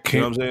beats. I mean,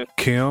 you know what I'm saying?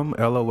 Kim,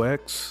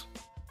 LOX.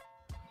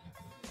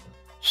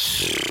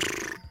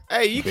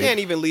 Hey, you can't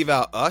even leave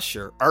out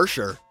Usher.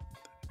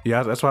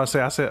 Yeah, that's why I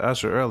said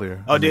Usher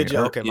earlier. Oh, did you?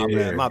 Okay,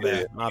 my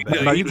bad.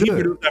 No, you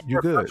good.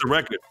 You good. Usher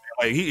record.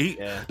 Like he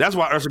that's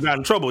why Usher got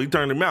in trouble. He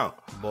turned him out.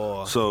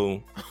 Boy.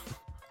 So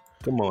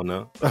come on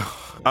now.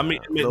 I mean,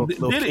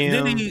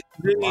 Diddy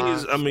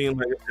is, I mean,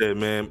 like I said,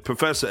 man,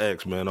 Professor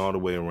X, man, all the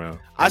way around.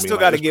 I still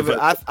got to give it.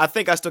 I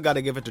think I still got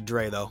to give it to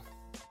Dre though.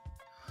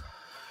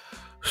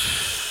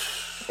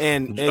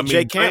 And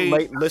Jay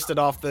Camp listed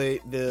off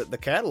the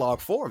catalog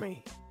for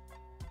me.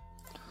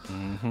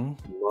 Mm-hmm.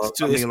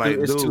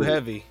 It's too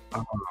heavy.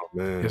 Oh,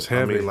 man. It's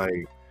heavy. I mean,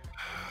 like,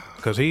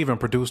 because he even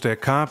produced that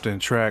Compton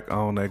track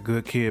on that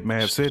Good Kid,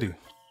 Mad City.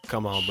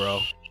 Come on, bro.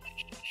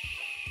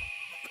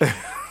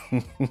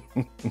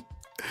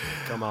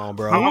 Come on,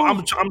 bro.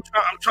 I'm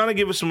trying to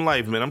give it some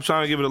life, man. I'm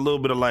trying to give it a little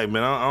bit of life,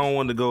 man. I don't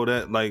want to go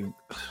that like.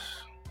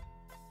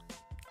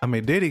 I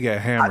mean, Diddy got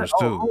hammers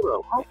too.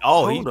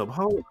 Hold up,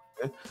 man.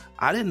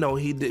 I didn't know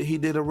he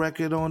did a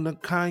record on the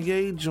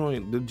Kanye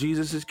joint, the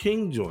Jesus is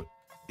King joint.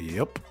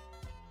 Yep.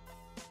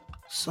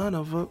 Son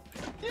of a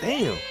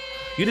damn!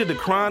 You did the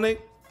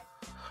Chronic.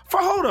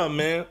 Hold up,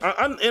 man.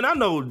 I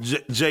know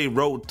Jay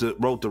wrote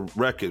the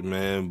record,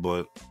 man,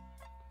 but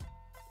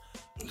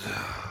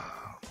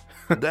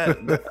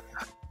that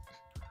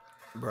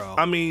bro.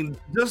 I mean,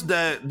 just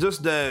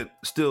that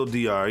still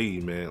DRE,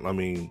 man. I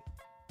mean,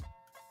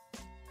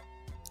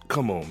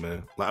 come on,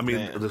 man. Like, I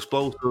mean, the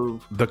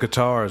explosive, the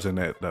guitars in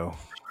that though.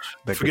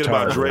 Forget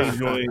about Dre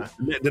joint.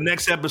 The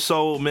next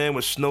episode, man,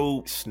 with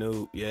Snoop.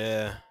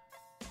 Yeah.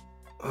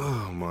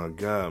 Oh my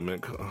God,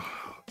 man.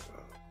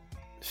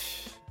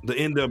 The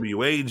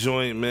NWA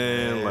joint,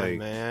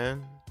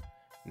 man.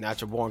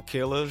 Natural Born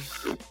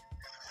Killers.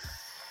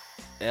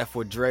 F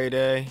with Dre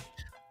Day.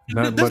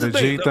 Nothing but a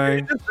G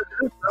thing.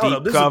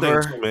 Deep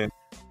cover. Thing too, man.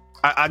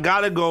 I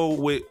gotta go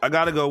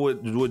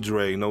with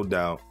Dre, no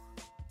doubt.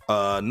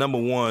 Number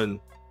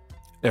one,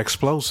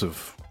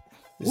 Explosive.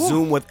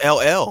 Zoom with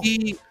LL.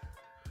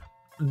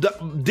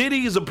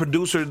 Diddy is a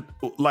producer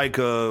like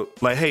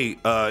hey,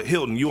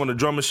 Hilton, you on the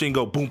drum machine,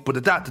 go boom, da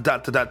da da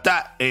da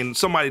da, and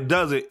somebody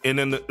does it, and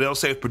then they'll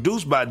say it's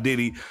produced by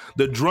Diddy.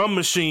 The drum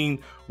machine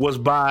was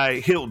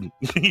by Hilton.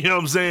 You know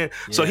what I'm saying?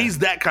 Yeah. So he's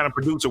that kind of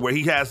producer where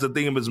he has the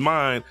thing in his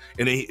mind,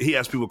 and he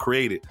has people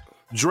create it.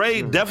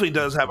 Dre definitely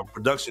does have a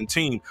production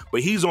team,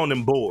 but he's on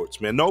them boards,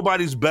 man.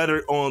 Nobody's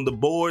better on the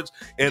boards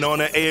and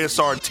on an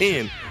ASR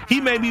 10. He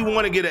maybe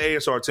want to get an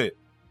ASR 10.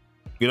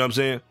 You know what I'm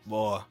saying?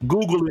 Boy.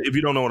 Google it if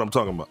you don't know what I'm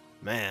talking about.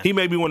 Man. He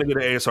maybe want to get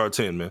an ASR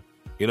 10, man.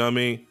 You know what I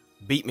mean?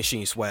 Beat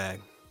machine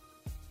swag.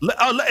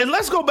 And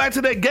let's go back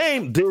to that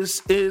game.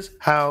 This is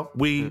how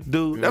we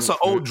do. That's an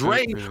old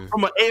Dre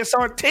from an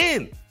ASR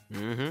 10.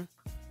 Mm-hmm.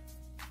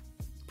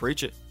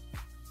 Preach it.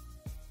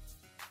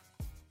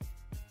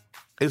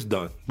 It's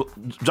done.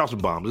 Drop some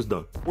bombs. It's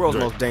done. World's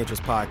most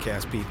dangerous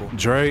podcast, people.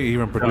 Dre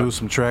even produced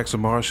some tracks of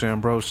Marsha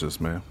Ambrosius,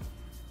 man.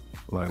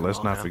 Like,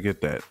 let's not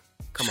forget that.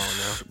 Come on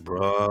now.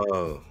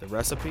 Bro. The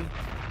Recipe.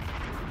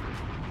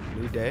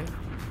 New Day.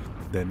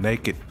 That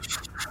Naked.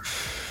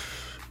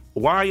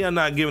 Why are y'all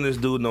not giving this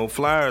dude no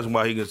flyers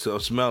while he can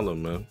smell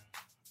them, man?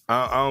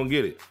 I don't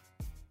get it.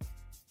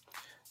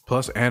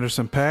 Plus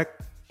Anderson .Paak.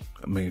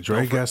 I mean,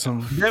 Dre got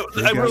some.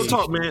 Real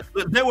talk, man.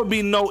 There would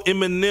be no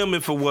Eminem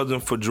if it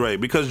wasn't for Dre,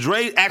 because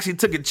Dre actually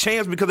took a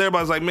chance because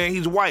everybody's like, man,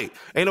 he's white.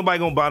 Ain't nobody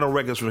gonna buy no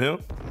records from him.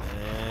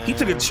 He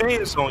took a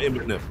chance on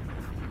Eminem.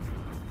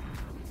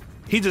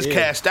 He just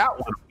cashed out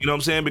with him, you know what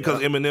I'm saying?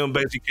 Because Eminem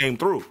basically came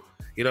through.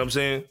 You know what I'm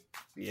saying?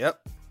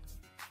 Yep.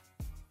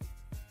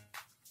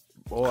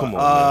 Boy, come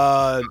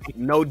on,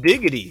 No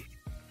Diggity.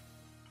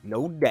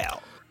 No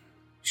doubt.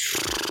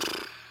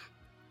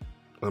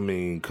 I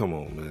mean, come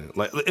on, man.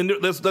 Like, and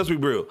let's be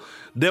real.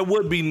 There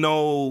would be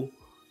no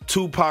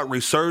Tupac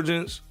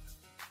resurgence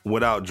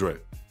without Dre.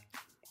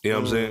 You know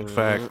what I'm saying?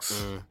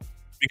 Facts.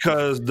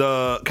 Because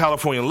the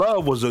California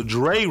Love was a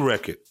Dre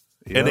record.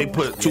 And they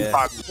put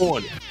Tupac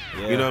on it.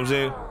 You know what I'm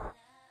saying?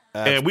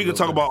 Absolutely. And we can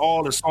talk about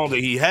all the songs that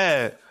he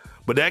had,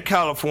 but that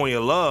California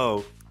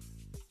Love,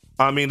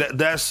 I mean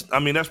that's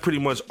pretty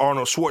much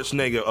Arnold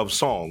Schwarzenegger of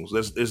songs.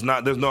 There's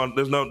not going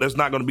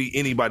to be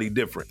anybody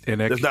different. And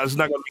there's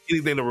not going to be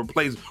anything to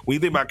replace. When you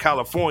think about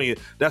California,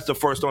 that's the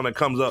first one that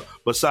comes up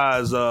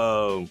besides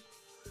some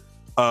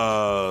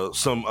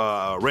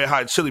Red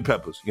Hot Chili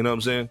Peppers. You know what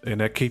I'm saying? And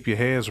that keep your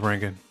heads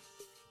ringing.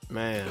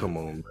 Man, come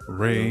on,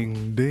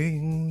 ring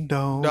ding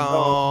dong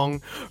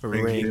dong,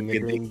 ring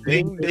ding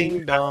ding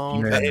ding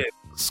dong. Man.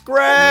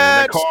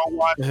 Scratch.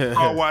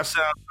 Car wash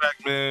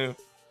soundtrack, man.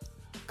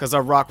 Cause I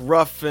rock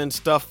rough and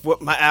stuff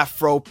with my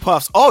Afro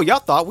puffs. Oh, y'all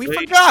thought we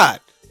forgot.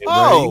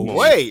 Oh,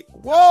 wait.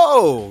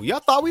 Whoa. Y'all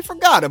thought we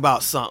forgot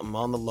about something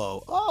on the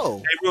low. Oh.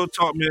 Hey, real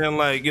talk, man.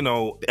 Like, you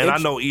know, and I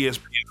know ESPN is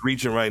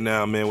reaching right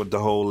now, man, with the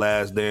whole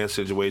Last Dance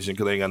situation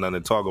because they ain't got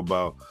nothing to talk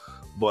about.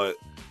 But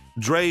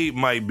Dre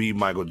might be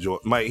Michael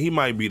Jordan. He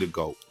might be the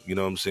GOAT. You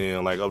know what I'm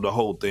saying? Like, of the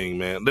whole thing,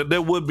 man.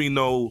 There would be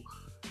no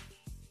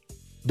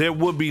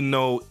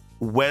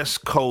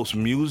West Coast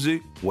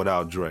music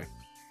without Dre.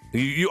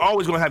 You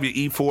always gonna have your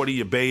E40,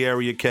 your Bay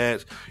Area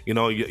cats, you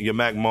know, your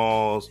Mac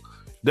Malls.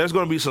 There's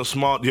gonna be some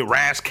small, your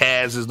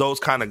Razzcazz, those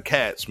kind of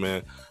cats,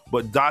 man.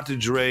 But Dr.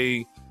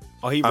 Dre,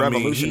 he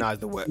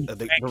revolutionized the West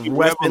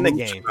in the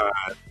game.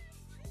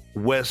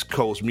 West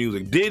Coast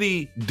music.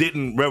 Diddy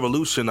didn't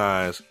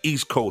revolutionize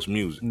East Coast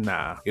music.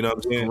 Nah, you know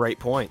what I'm saying? Great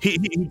point. He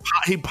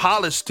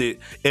polished it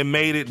and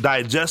made it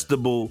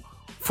digestible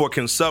for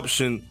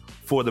consumption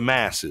for the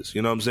masses.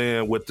 You know what I'm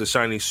saying? With the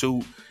shiny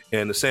suit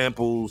and the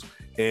samples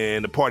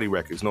and the party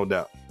records, no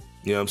doubt.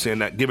 You know what I'm saying?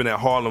 That giving that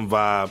Harlem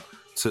vibe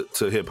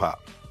to hip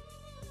hop.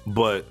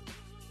 But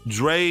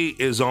Dre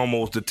is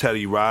almost the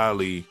Teddy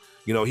Riley.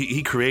 You know,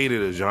 he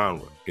created a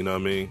genre. You know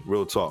what I mean?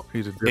 Real talk.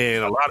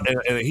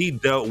 And he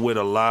dealt with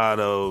a lot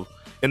of,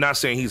 and not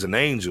saying he's an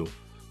angel,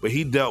 but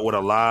he dealt with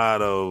a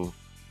lot of,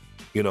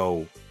 you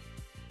know,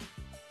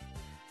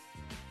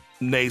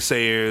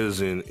 naysayers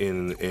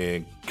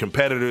and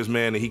competitors,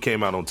 man, and he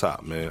came out on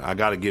top, man. I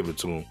gotta give it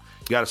to him.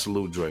 You gotta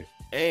salute Dre.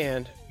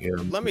 And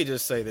let me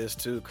just say this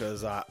too,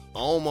 because I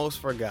almost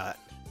forgot.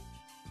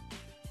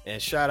 And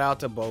shout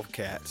out to both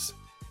cats.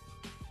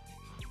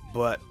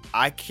 But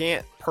I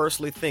can't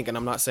personally think, and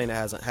I'm not saying it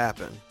hasn't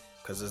happened,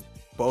 because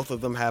both of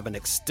them have an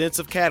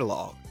extensive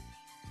catalog.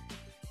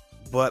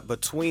 But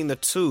between the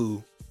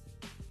two,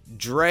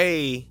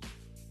 Dre,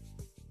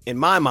 in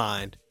my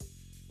mind,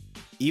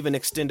 even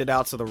extended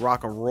out to the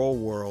rock and roll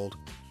world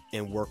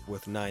and worked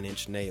with 9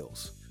 Inch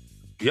Nails.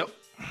 Yep.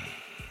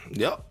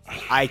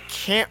 I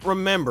can't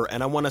remember,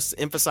 and I want to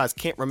emphasize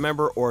can't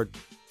remember or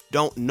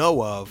don't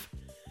know of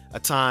a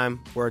time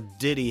where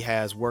Diddy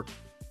has worked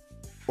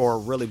or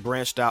really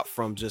branched out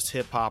from just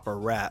hip hop or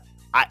rap.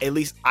 At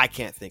least I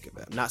can't think of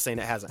it. I'm not saying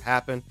it hasn't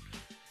happened.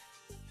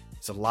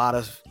 There's a lot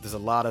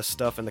of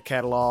stuff in the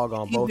catalog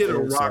on both. He did a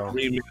rock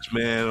remix,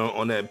 man,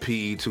 on that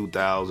PE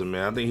 2000,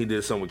 man. I think he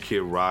did something with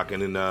Kid Rock,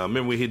 and then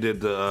remember he did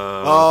the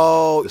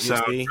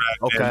soundtrack.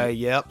 Okay, man.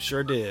 Yep,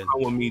 sure did. I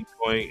want me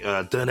joint,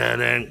 but I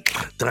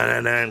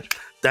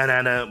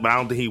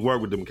don't think he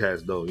worked with them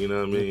cats though. You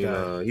know what I mean?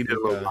 Okay. He did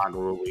a little rock and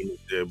roll remix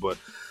there, but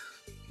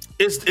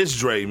it's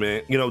Dre,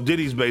 man. You know,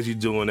 Diddy's basically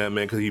doing that,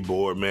 man, because he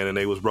bored, man, and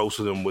they was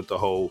roasting him with the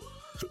whole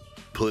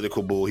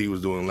political bull he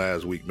was doing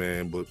last week,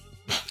 man, but.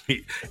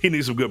 He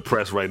needs some good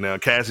press right now.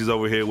 Cassie's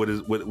over here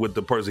with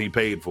the person he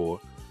paid for,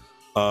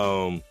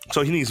 so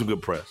he needs some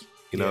good press.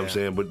 You know what I'm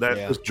saying? But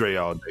that's Dre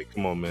all day.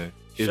 Come on, man.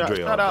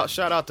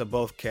 Shout out to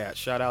both cats.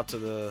 Shout out to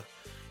the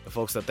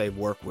folks that they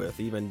work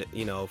with. Even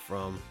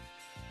from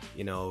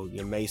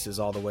your Maces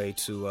all the way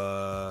to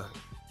your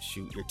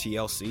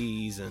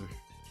TLCs and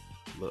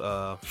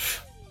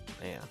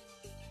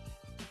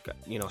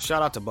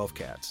shout out to both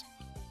cats.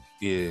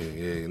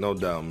 Yeah, no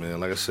doubt,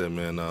 man. Like I said,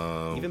 man.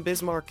 Even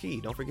Biz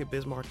Markie. Don't forget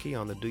Biz Markie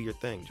on the Do Your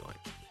Thing joint.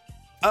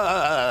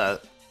 Man.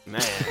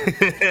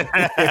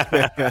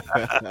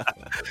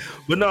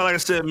 But no, like I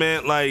said,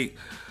 man, like,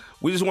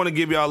 we just want to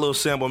give y'all a little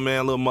sample, man,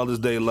 a little Mother's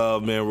Day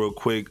love, man, real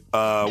quick.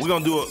 We're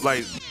going to do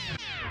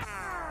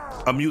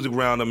a music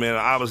roundup, man.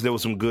 Obviously, there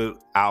was some good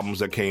albums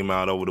that came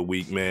out over the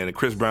week, man. And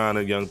Chris Brown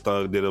and Young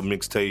Thug did a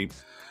mixtape.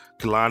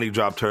 Kehlani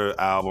dropped her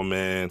album,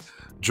 man.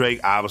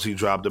 Drake obviously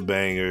dropped a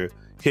banger.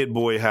 Hit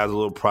Boy has a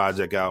little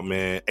project out,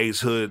 man.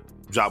 Ace Hood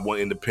dropped one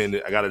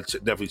independent. I gotta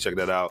definitely check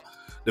that out.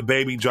 The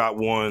Baby dropped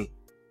one,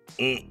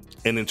 and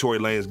then Tory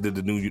Lanez did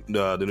the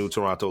new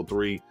Toronto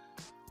 3.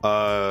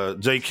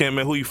 Jay Kim,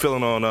 man, who you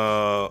feeling on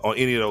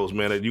any of those,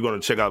 man? That you gonna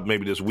check out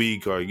maybe this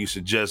week, or you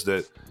suggest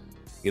that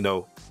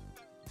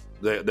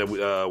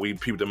that we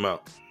peep them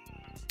out?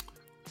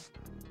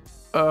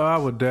 I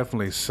would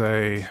definitely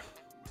say,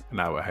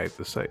 and I would hate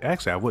to say,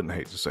 actually, I wouldn't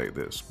hate to say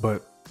this,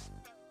 but.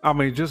 I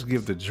mean, just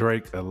give the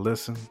Drake a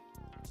listen.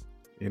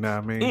 You know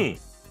what I mean?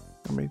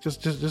 I mean,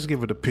 just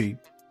give it a peep.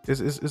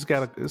 It's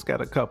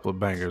got a couple of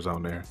bangers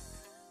on there.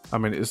 I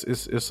mean,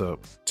 it's a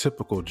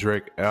typical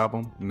Drake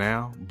album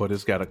now, but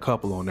it's got a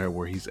couple on there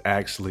where he's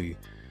actually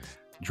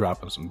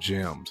dropping some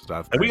gems.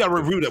 And we gotta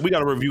review that. We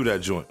gotta review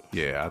that joint.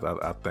 Yeah,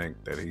 I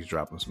think that he's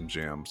dropping some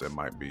gems that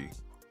might be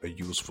a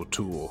useful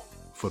tool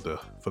for the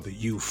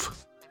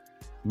youth.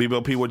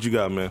 BBOP, what you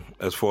got, man?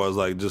 As far as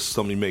like just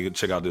something you make it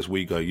check out this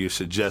week, or you're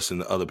suggesting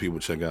that other people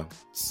check out?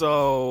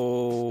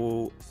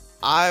 So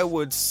I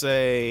would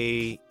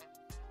say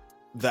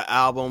the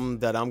album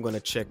that I'm going to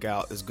check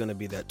out is going to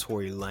be that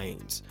Tory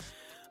Lanez.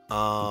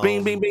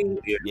 Bing, bing, bing.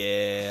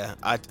 Yeah.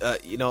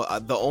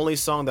 The only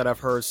song that I've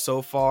heard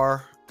so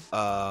far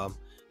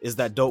is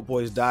that Dope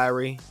Boy's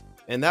Diary,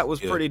 and that was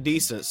pretty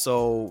decent.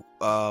 So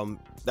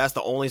that's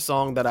the only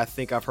song that I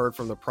think I've heard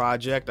from the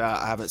project.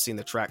 I haven't seen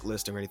the track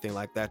listing or anything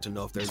like that to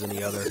know if there's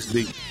any other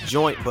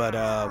joint, but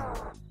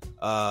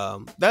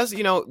that's,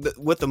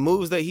 with the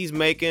moves that he's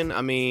making,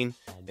 I mean,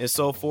 and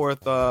so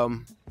forth,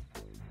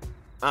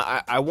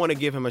 I want to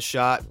give him a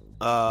shot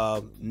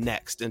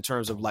next in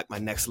terms of like my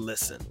next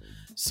listen.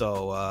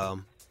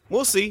 So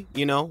we'll see,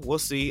 we'll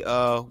see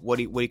what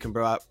he can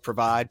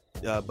provide.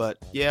 But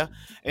yeah,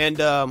 and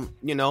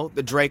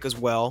the Drake as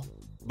well.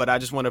 But I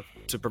just wanted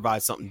to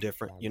provide something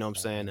different, you know what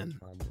I'm saying, and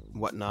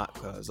whatnot.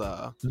 Because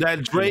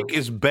that Drake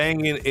is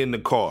banging in the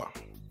car,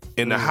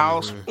 in the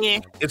house,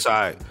 it's all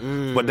right.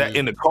 But that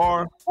in the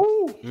car,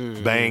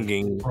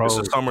 banging. Bro. It's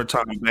a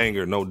summertime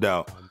banger, no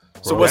doubt.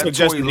 So what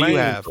suggestion do you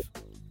have?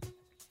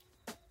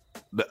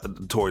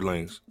 The Tory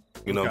Lanez.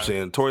 You know what I'm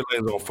saying? Tory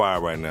Lanez on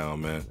fire right now,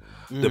 man.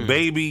 The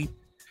baby,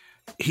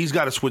 he's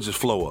got to switch his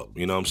flow up.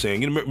 You know what I'm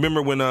saying? You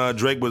remember when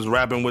Drake was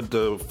rapping with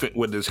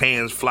his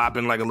hands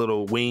flopping like a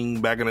little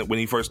wing back when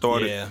he first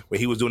started? Yeah. When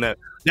he was doing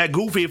that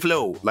goofy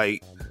flow.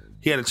 Like,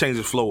 he had to change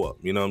his flow up.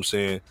 You know what I'm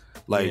saying?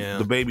 Like,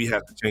 the baby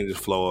has to change his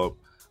flow up.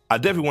 I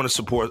definitely want to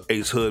support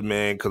Ace Hood,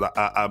 man, because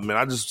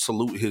I just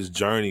salute his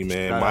journey,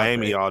 man.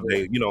 Miami all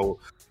day.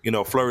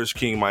 Flourish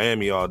King,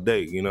 Miami all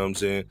day. You know what I'm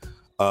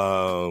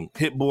saying?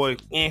 Hit Boy,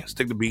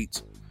 stick to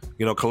beats.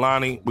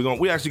 Kalani,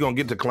 we actually gonna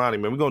get to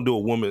Kalani, man. We're gonna do a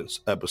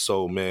women's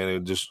episode, man,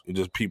 and just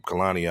peep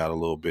Kalani out a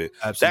little bit.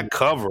 Absolutely. That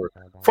cover,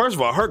 first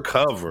of all, her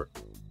cover.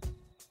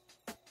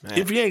 Man.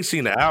 If you ain't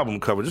seen the album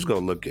cover, just go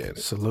look at it.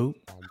 Salute.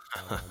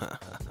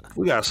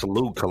 We gotta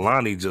salute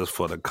Kalani just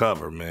for the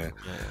cover, man.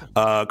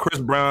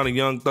 Chris Brown and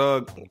Young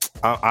Thug,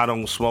 I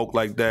don't smoke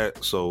like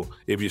that, so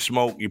if you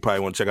smoke, you probably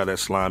want to check out that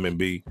Slime and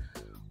B.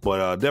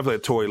 But definitely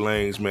Tory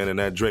Lanez, man, and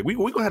that Drake. We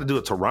gonna have to do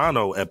a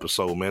Toronto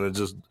episode, man, and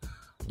just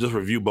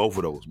review both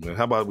of those, man.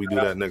 How about we do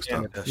that next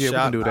time? Yeah, we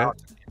can do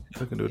that.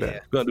 We can do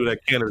that. We're gonna do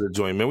that Canada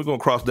joint, man. We're gonna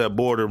cross that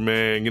border,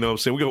 man. You know what I'm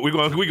saying?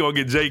 We're gonna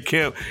get Jay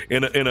Kemp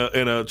in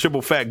a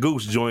triple fat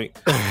goose joint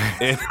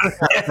and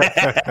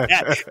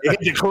hit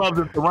the clubs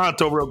in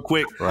Toronto real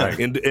quick, right?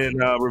 And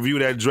review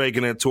that Drake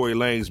and that Tory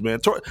Lanez, man.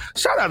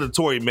 Shout out to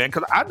Tory, man,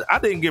 because I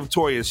didn't give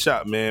Tory a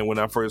shot, man, when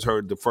I first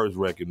heard the first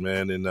record,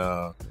 man,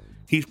 and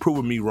he's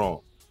proven me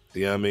wrong.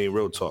 You know what I mean?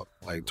 Real talk.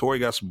 Like, Tory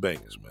got some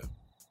bangers, man.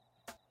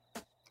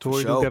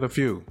 Tory got a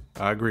few.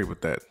 I agree with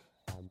that.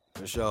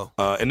 For sure.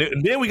 And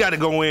then we got to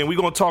go in. We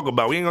ain't going to talk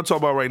about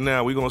right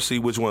now. We're going to see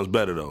which one's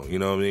better, though. You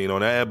know what I mean?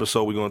 On that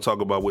episode, we're going to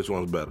talk about which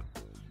one's better.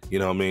 You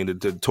know what I mean?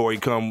 Did Tory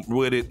come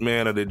with it,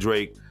 man, or did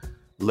Drake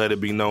let it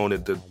be known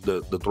that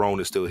the throne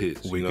is still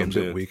his? We can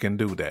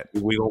do that.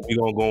 We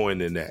gonna go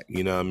into that.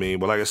 You know what I mean?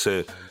 But like I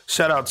said,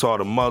 shout out to all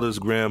the mothers,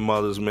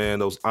 grandmothers, man,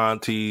 those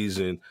aunties,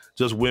 and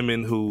just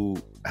women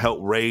who help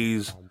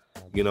raise,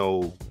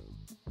 the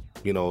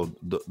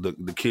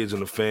kids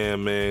in the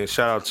fam, man.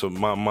 Shout out to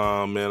my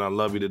mom, man. I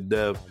love you to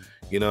death.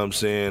 You know what I'm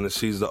saying? And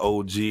she's the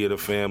OG of the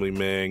family,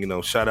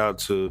 man. Shout out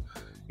to,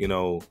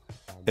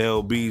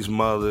 LB's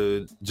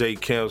mother, Jay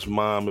Kemp's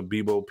mom, and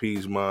Bebo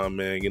P's mom,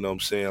 man. You know what I'm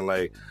saying?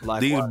 Like,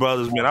 these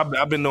brothers, man,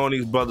 I've been knowing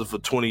these brothers for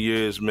 20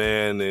 years,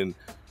 man, and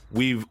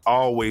we've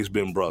always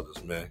been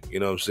brothers, man. You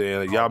know what I'm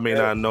saying? Y'all may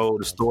not know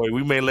the story.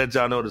 We may let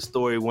y'all know the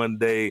story one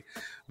day,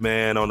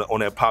 man, on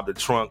that Pop the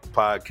Trunk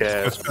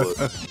podcast.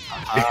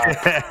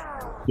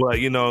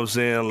 But you know what I'm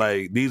saying?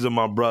 Like, these are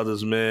my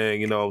brothers,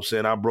 man. You know what I'm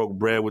saying? I broke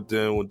bread with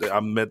them. I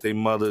met their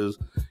mothers.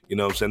 You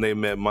know what I'm saying? They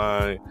met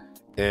mine.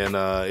 And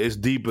it's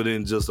deeper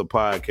than just a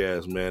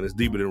podcast, man. It's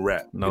deeper than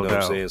rap. No you know doubt.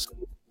 What I'm saying? So,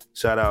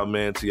 shout out,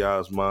 man, to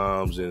y'all's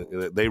moms. And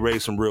they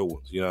raised some real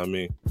ones. You know what I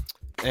mean?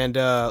 And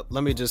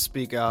let me just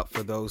speak out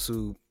for those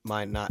who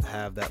might not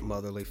have that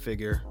motherly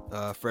figure.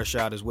 Fresh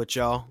Out is with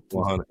y'all.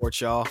 We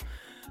support y'all.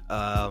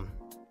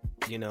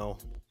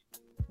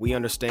 We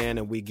understand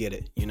and we get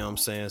it. You know what I'm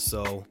saying?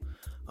 So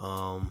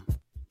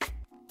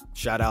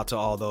shout out to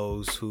all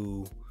those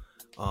who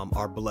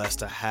are blessed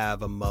to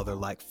have a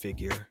mother-like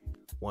figure.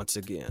 Once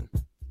again,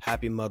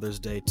 happy Mother's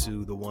Day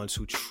to the ones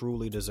who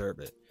truly deserve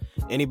it.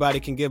 Anybody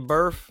can give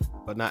birth,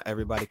 but not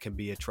everybody can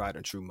be a tried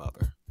and true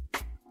mother.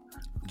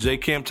 Jay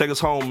Kemp, take us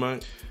home,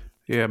 man.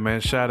 Yeah, man.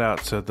 Shout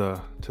out to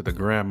the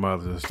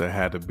grandmothers that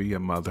had to be a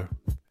mother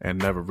and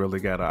never really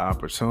got an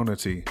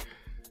opportunity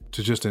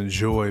to just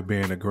enjoy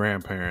being a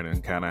grandparent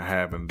and kind of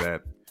having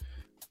that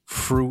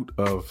fruit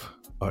of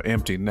an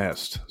empty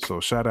nest.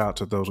 So shout out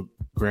to those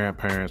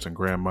grandparents and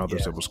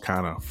grandmothers that was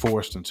kind of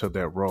forced into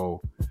that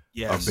role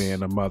of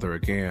being a mother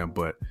again.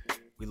 But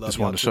we love just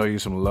want to show you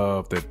some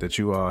love that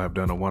you all have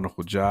done a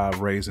wonderful job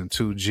raising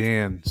two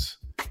gens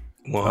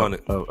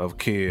of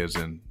kids.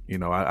 And, you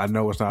know, I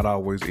know it's not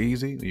always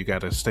easy. You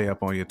got to stay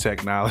up on your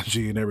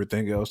technology and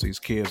everything else these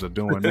kids are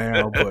doing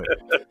now, but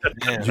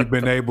you've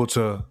been able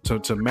to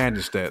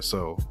manage that.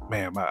 So,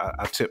 man,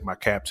 I tip my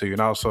cap to you.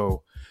 And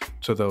also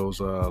to those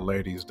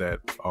ladies that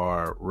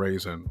are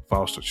raising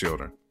foster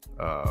children.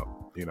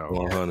 You know,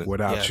 100.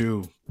 Without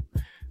you,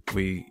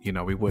 we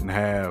wouldn't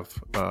have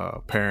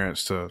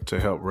parents to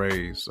help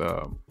raise,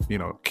 you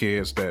know,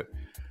 kids that,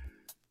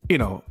 you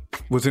know,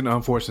 was in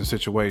unfortunate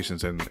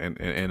situations and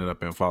ended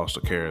up in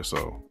foster care.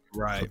 So,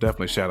 right. So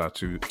definitely shout out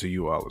to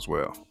you all as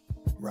well.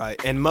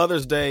 Right. And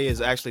Mother's Day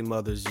is actually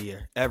Mother's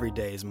Year. Every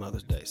day is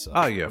Mother's Day. So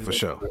oh yeah, for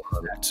sure.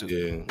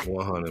 Yeah,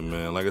 100,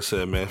 man. Like I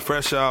said, man,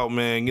 Fresh Out,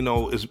 man, you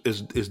know,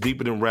 it's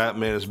deeper than rap,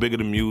 man. It's bigger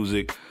than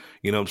music.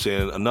 You know what I'm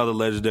saying? Another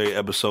legendary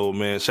episode,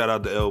 man. Shout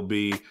out to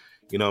LB.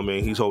 You know what I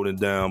mean? He's holding it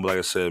down. But like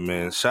I said,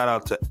 man, shout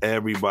out to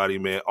everybody,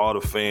 man. All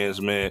the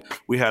fans, man.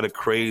 We had a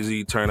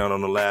crazy turnout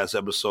on the last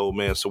episode,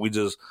 man. So we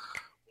just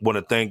want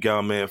to thank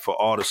y'all, man, for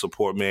all the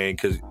support, man,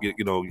 because,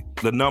 you know,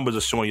 the numbers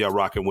are showing y'all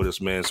rocking with us,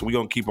 man. So we're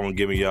going to keep on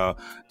giving y'all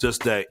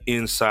just that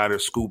insider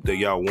scoop that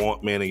y'all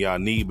want, man, and y'all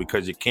need,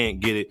 because you can't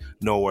get it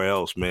nowhere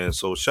else, man.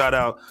 So shout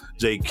out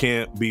Jay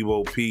Kemp,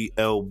 Bebo P,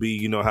 LB,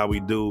 you know how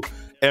we do.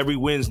 Every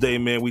Wednesday,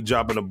 man, we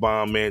dropping a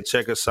bomb, man.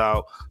 Check us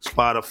out,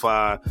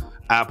 Spotify,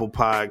 Apple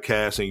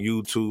Podcasts, and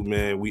YouTube,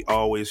 man. We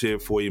always here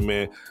for you,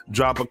 man.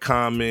 Drop a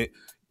comment.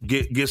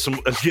 Get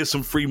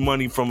some free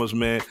money from us,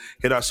 man.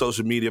 Hit our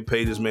social media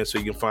pages, man, so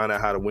you can find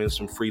out how to win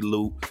some free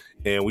loot.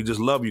 And we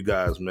just love you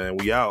guys, man.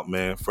 We out,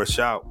 man. Fresh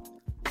Out.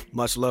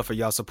 Much love for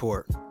y'all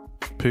support.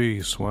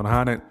 Peace.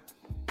 100.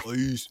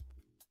 Peace.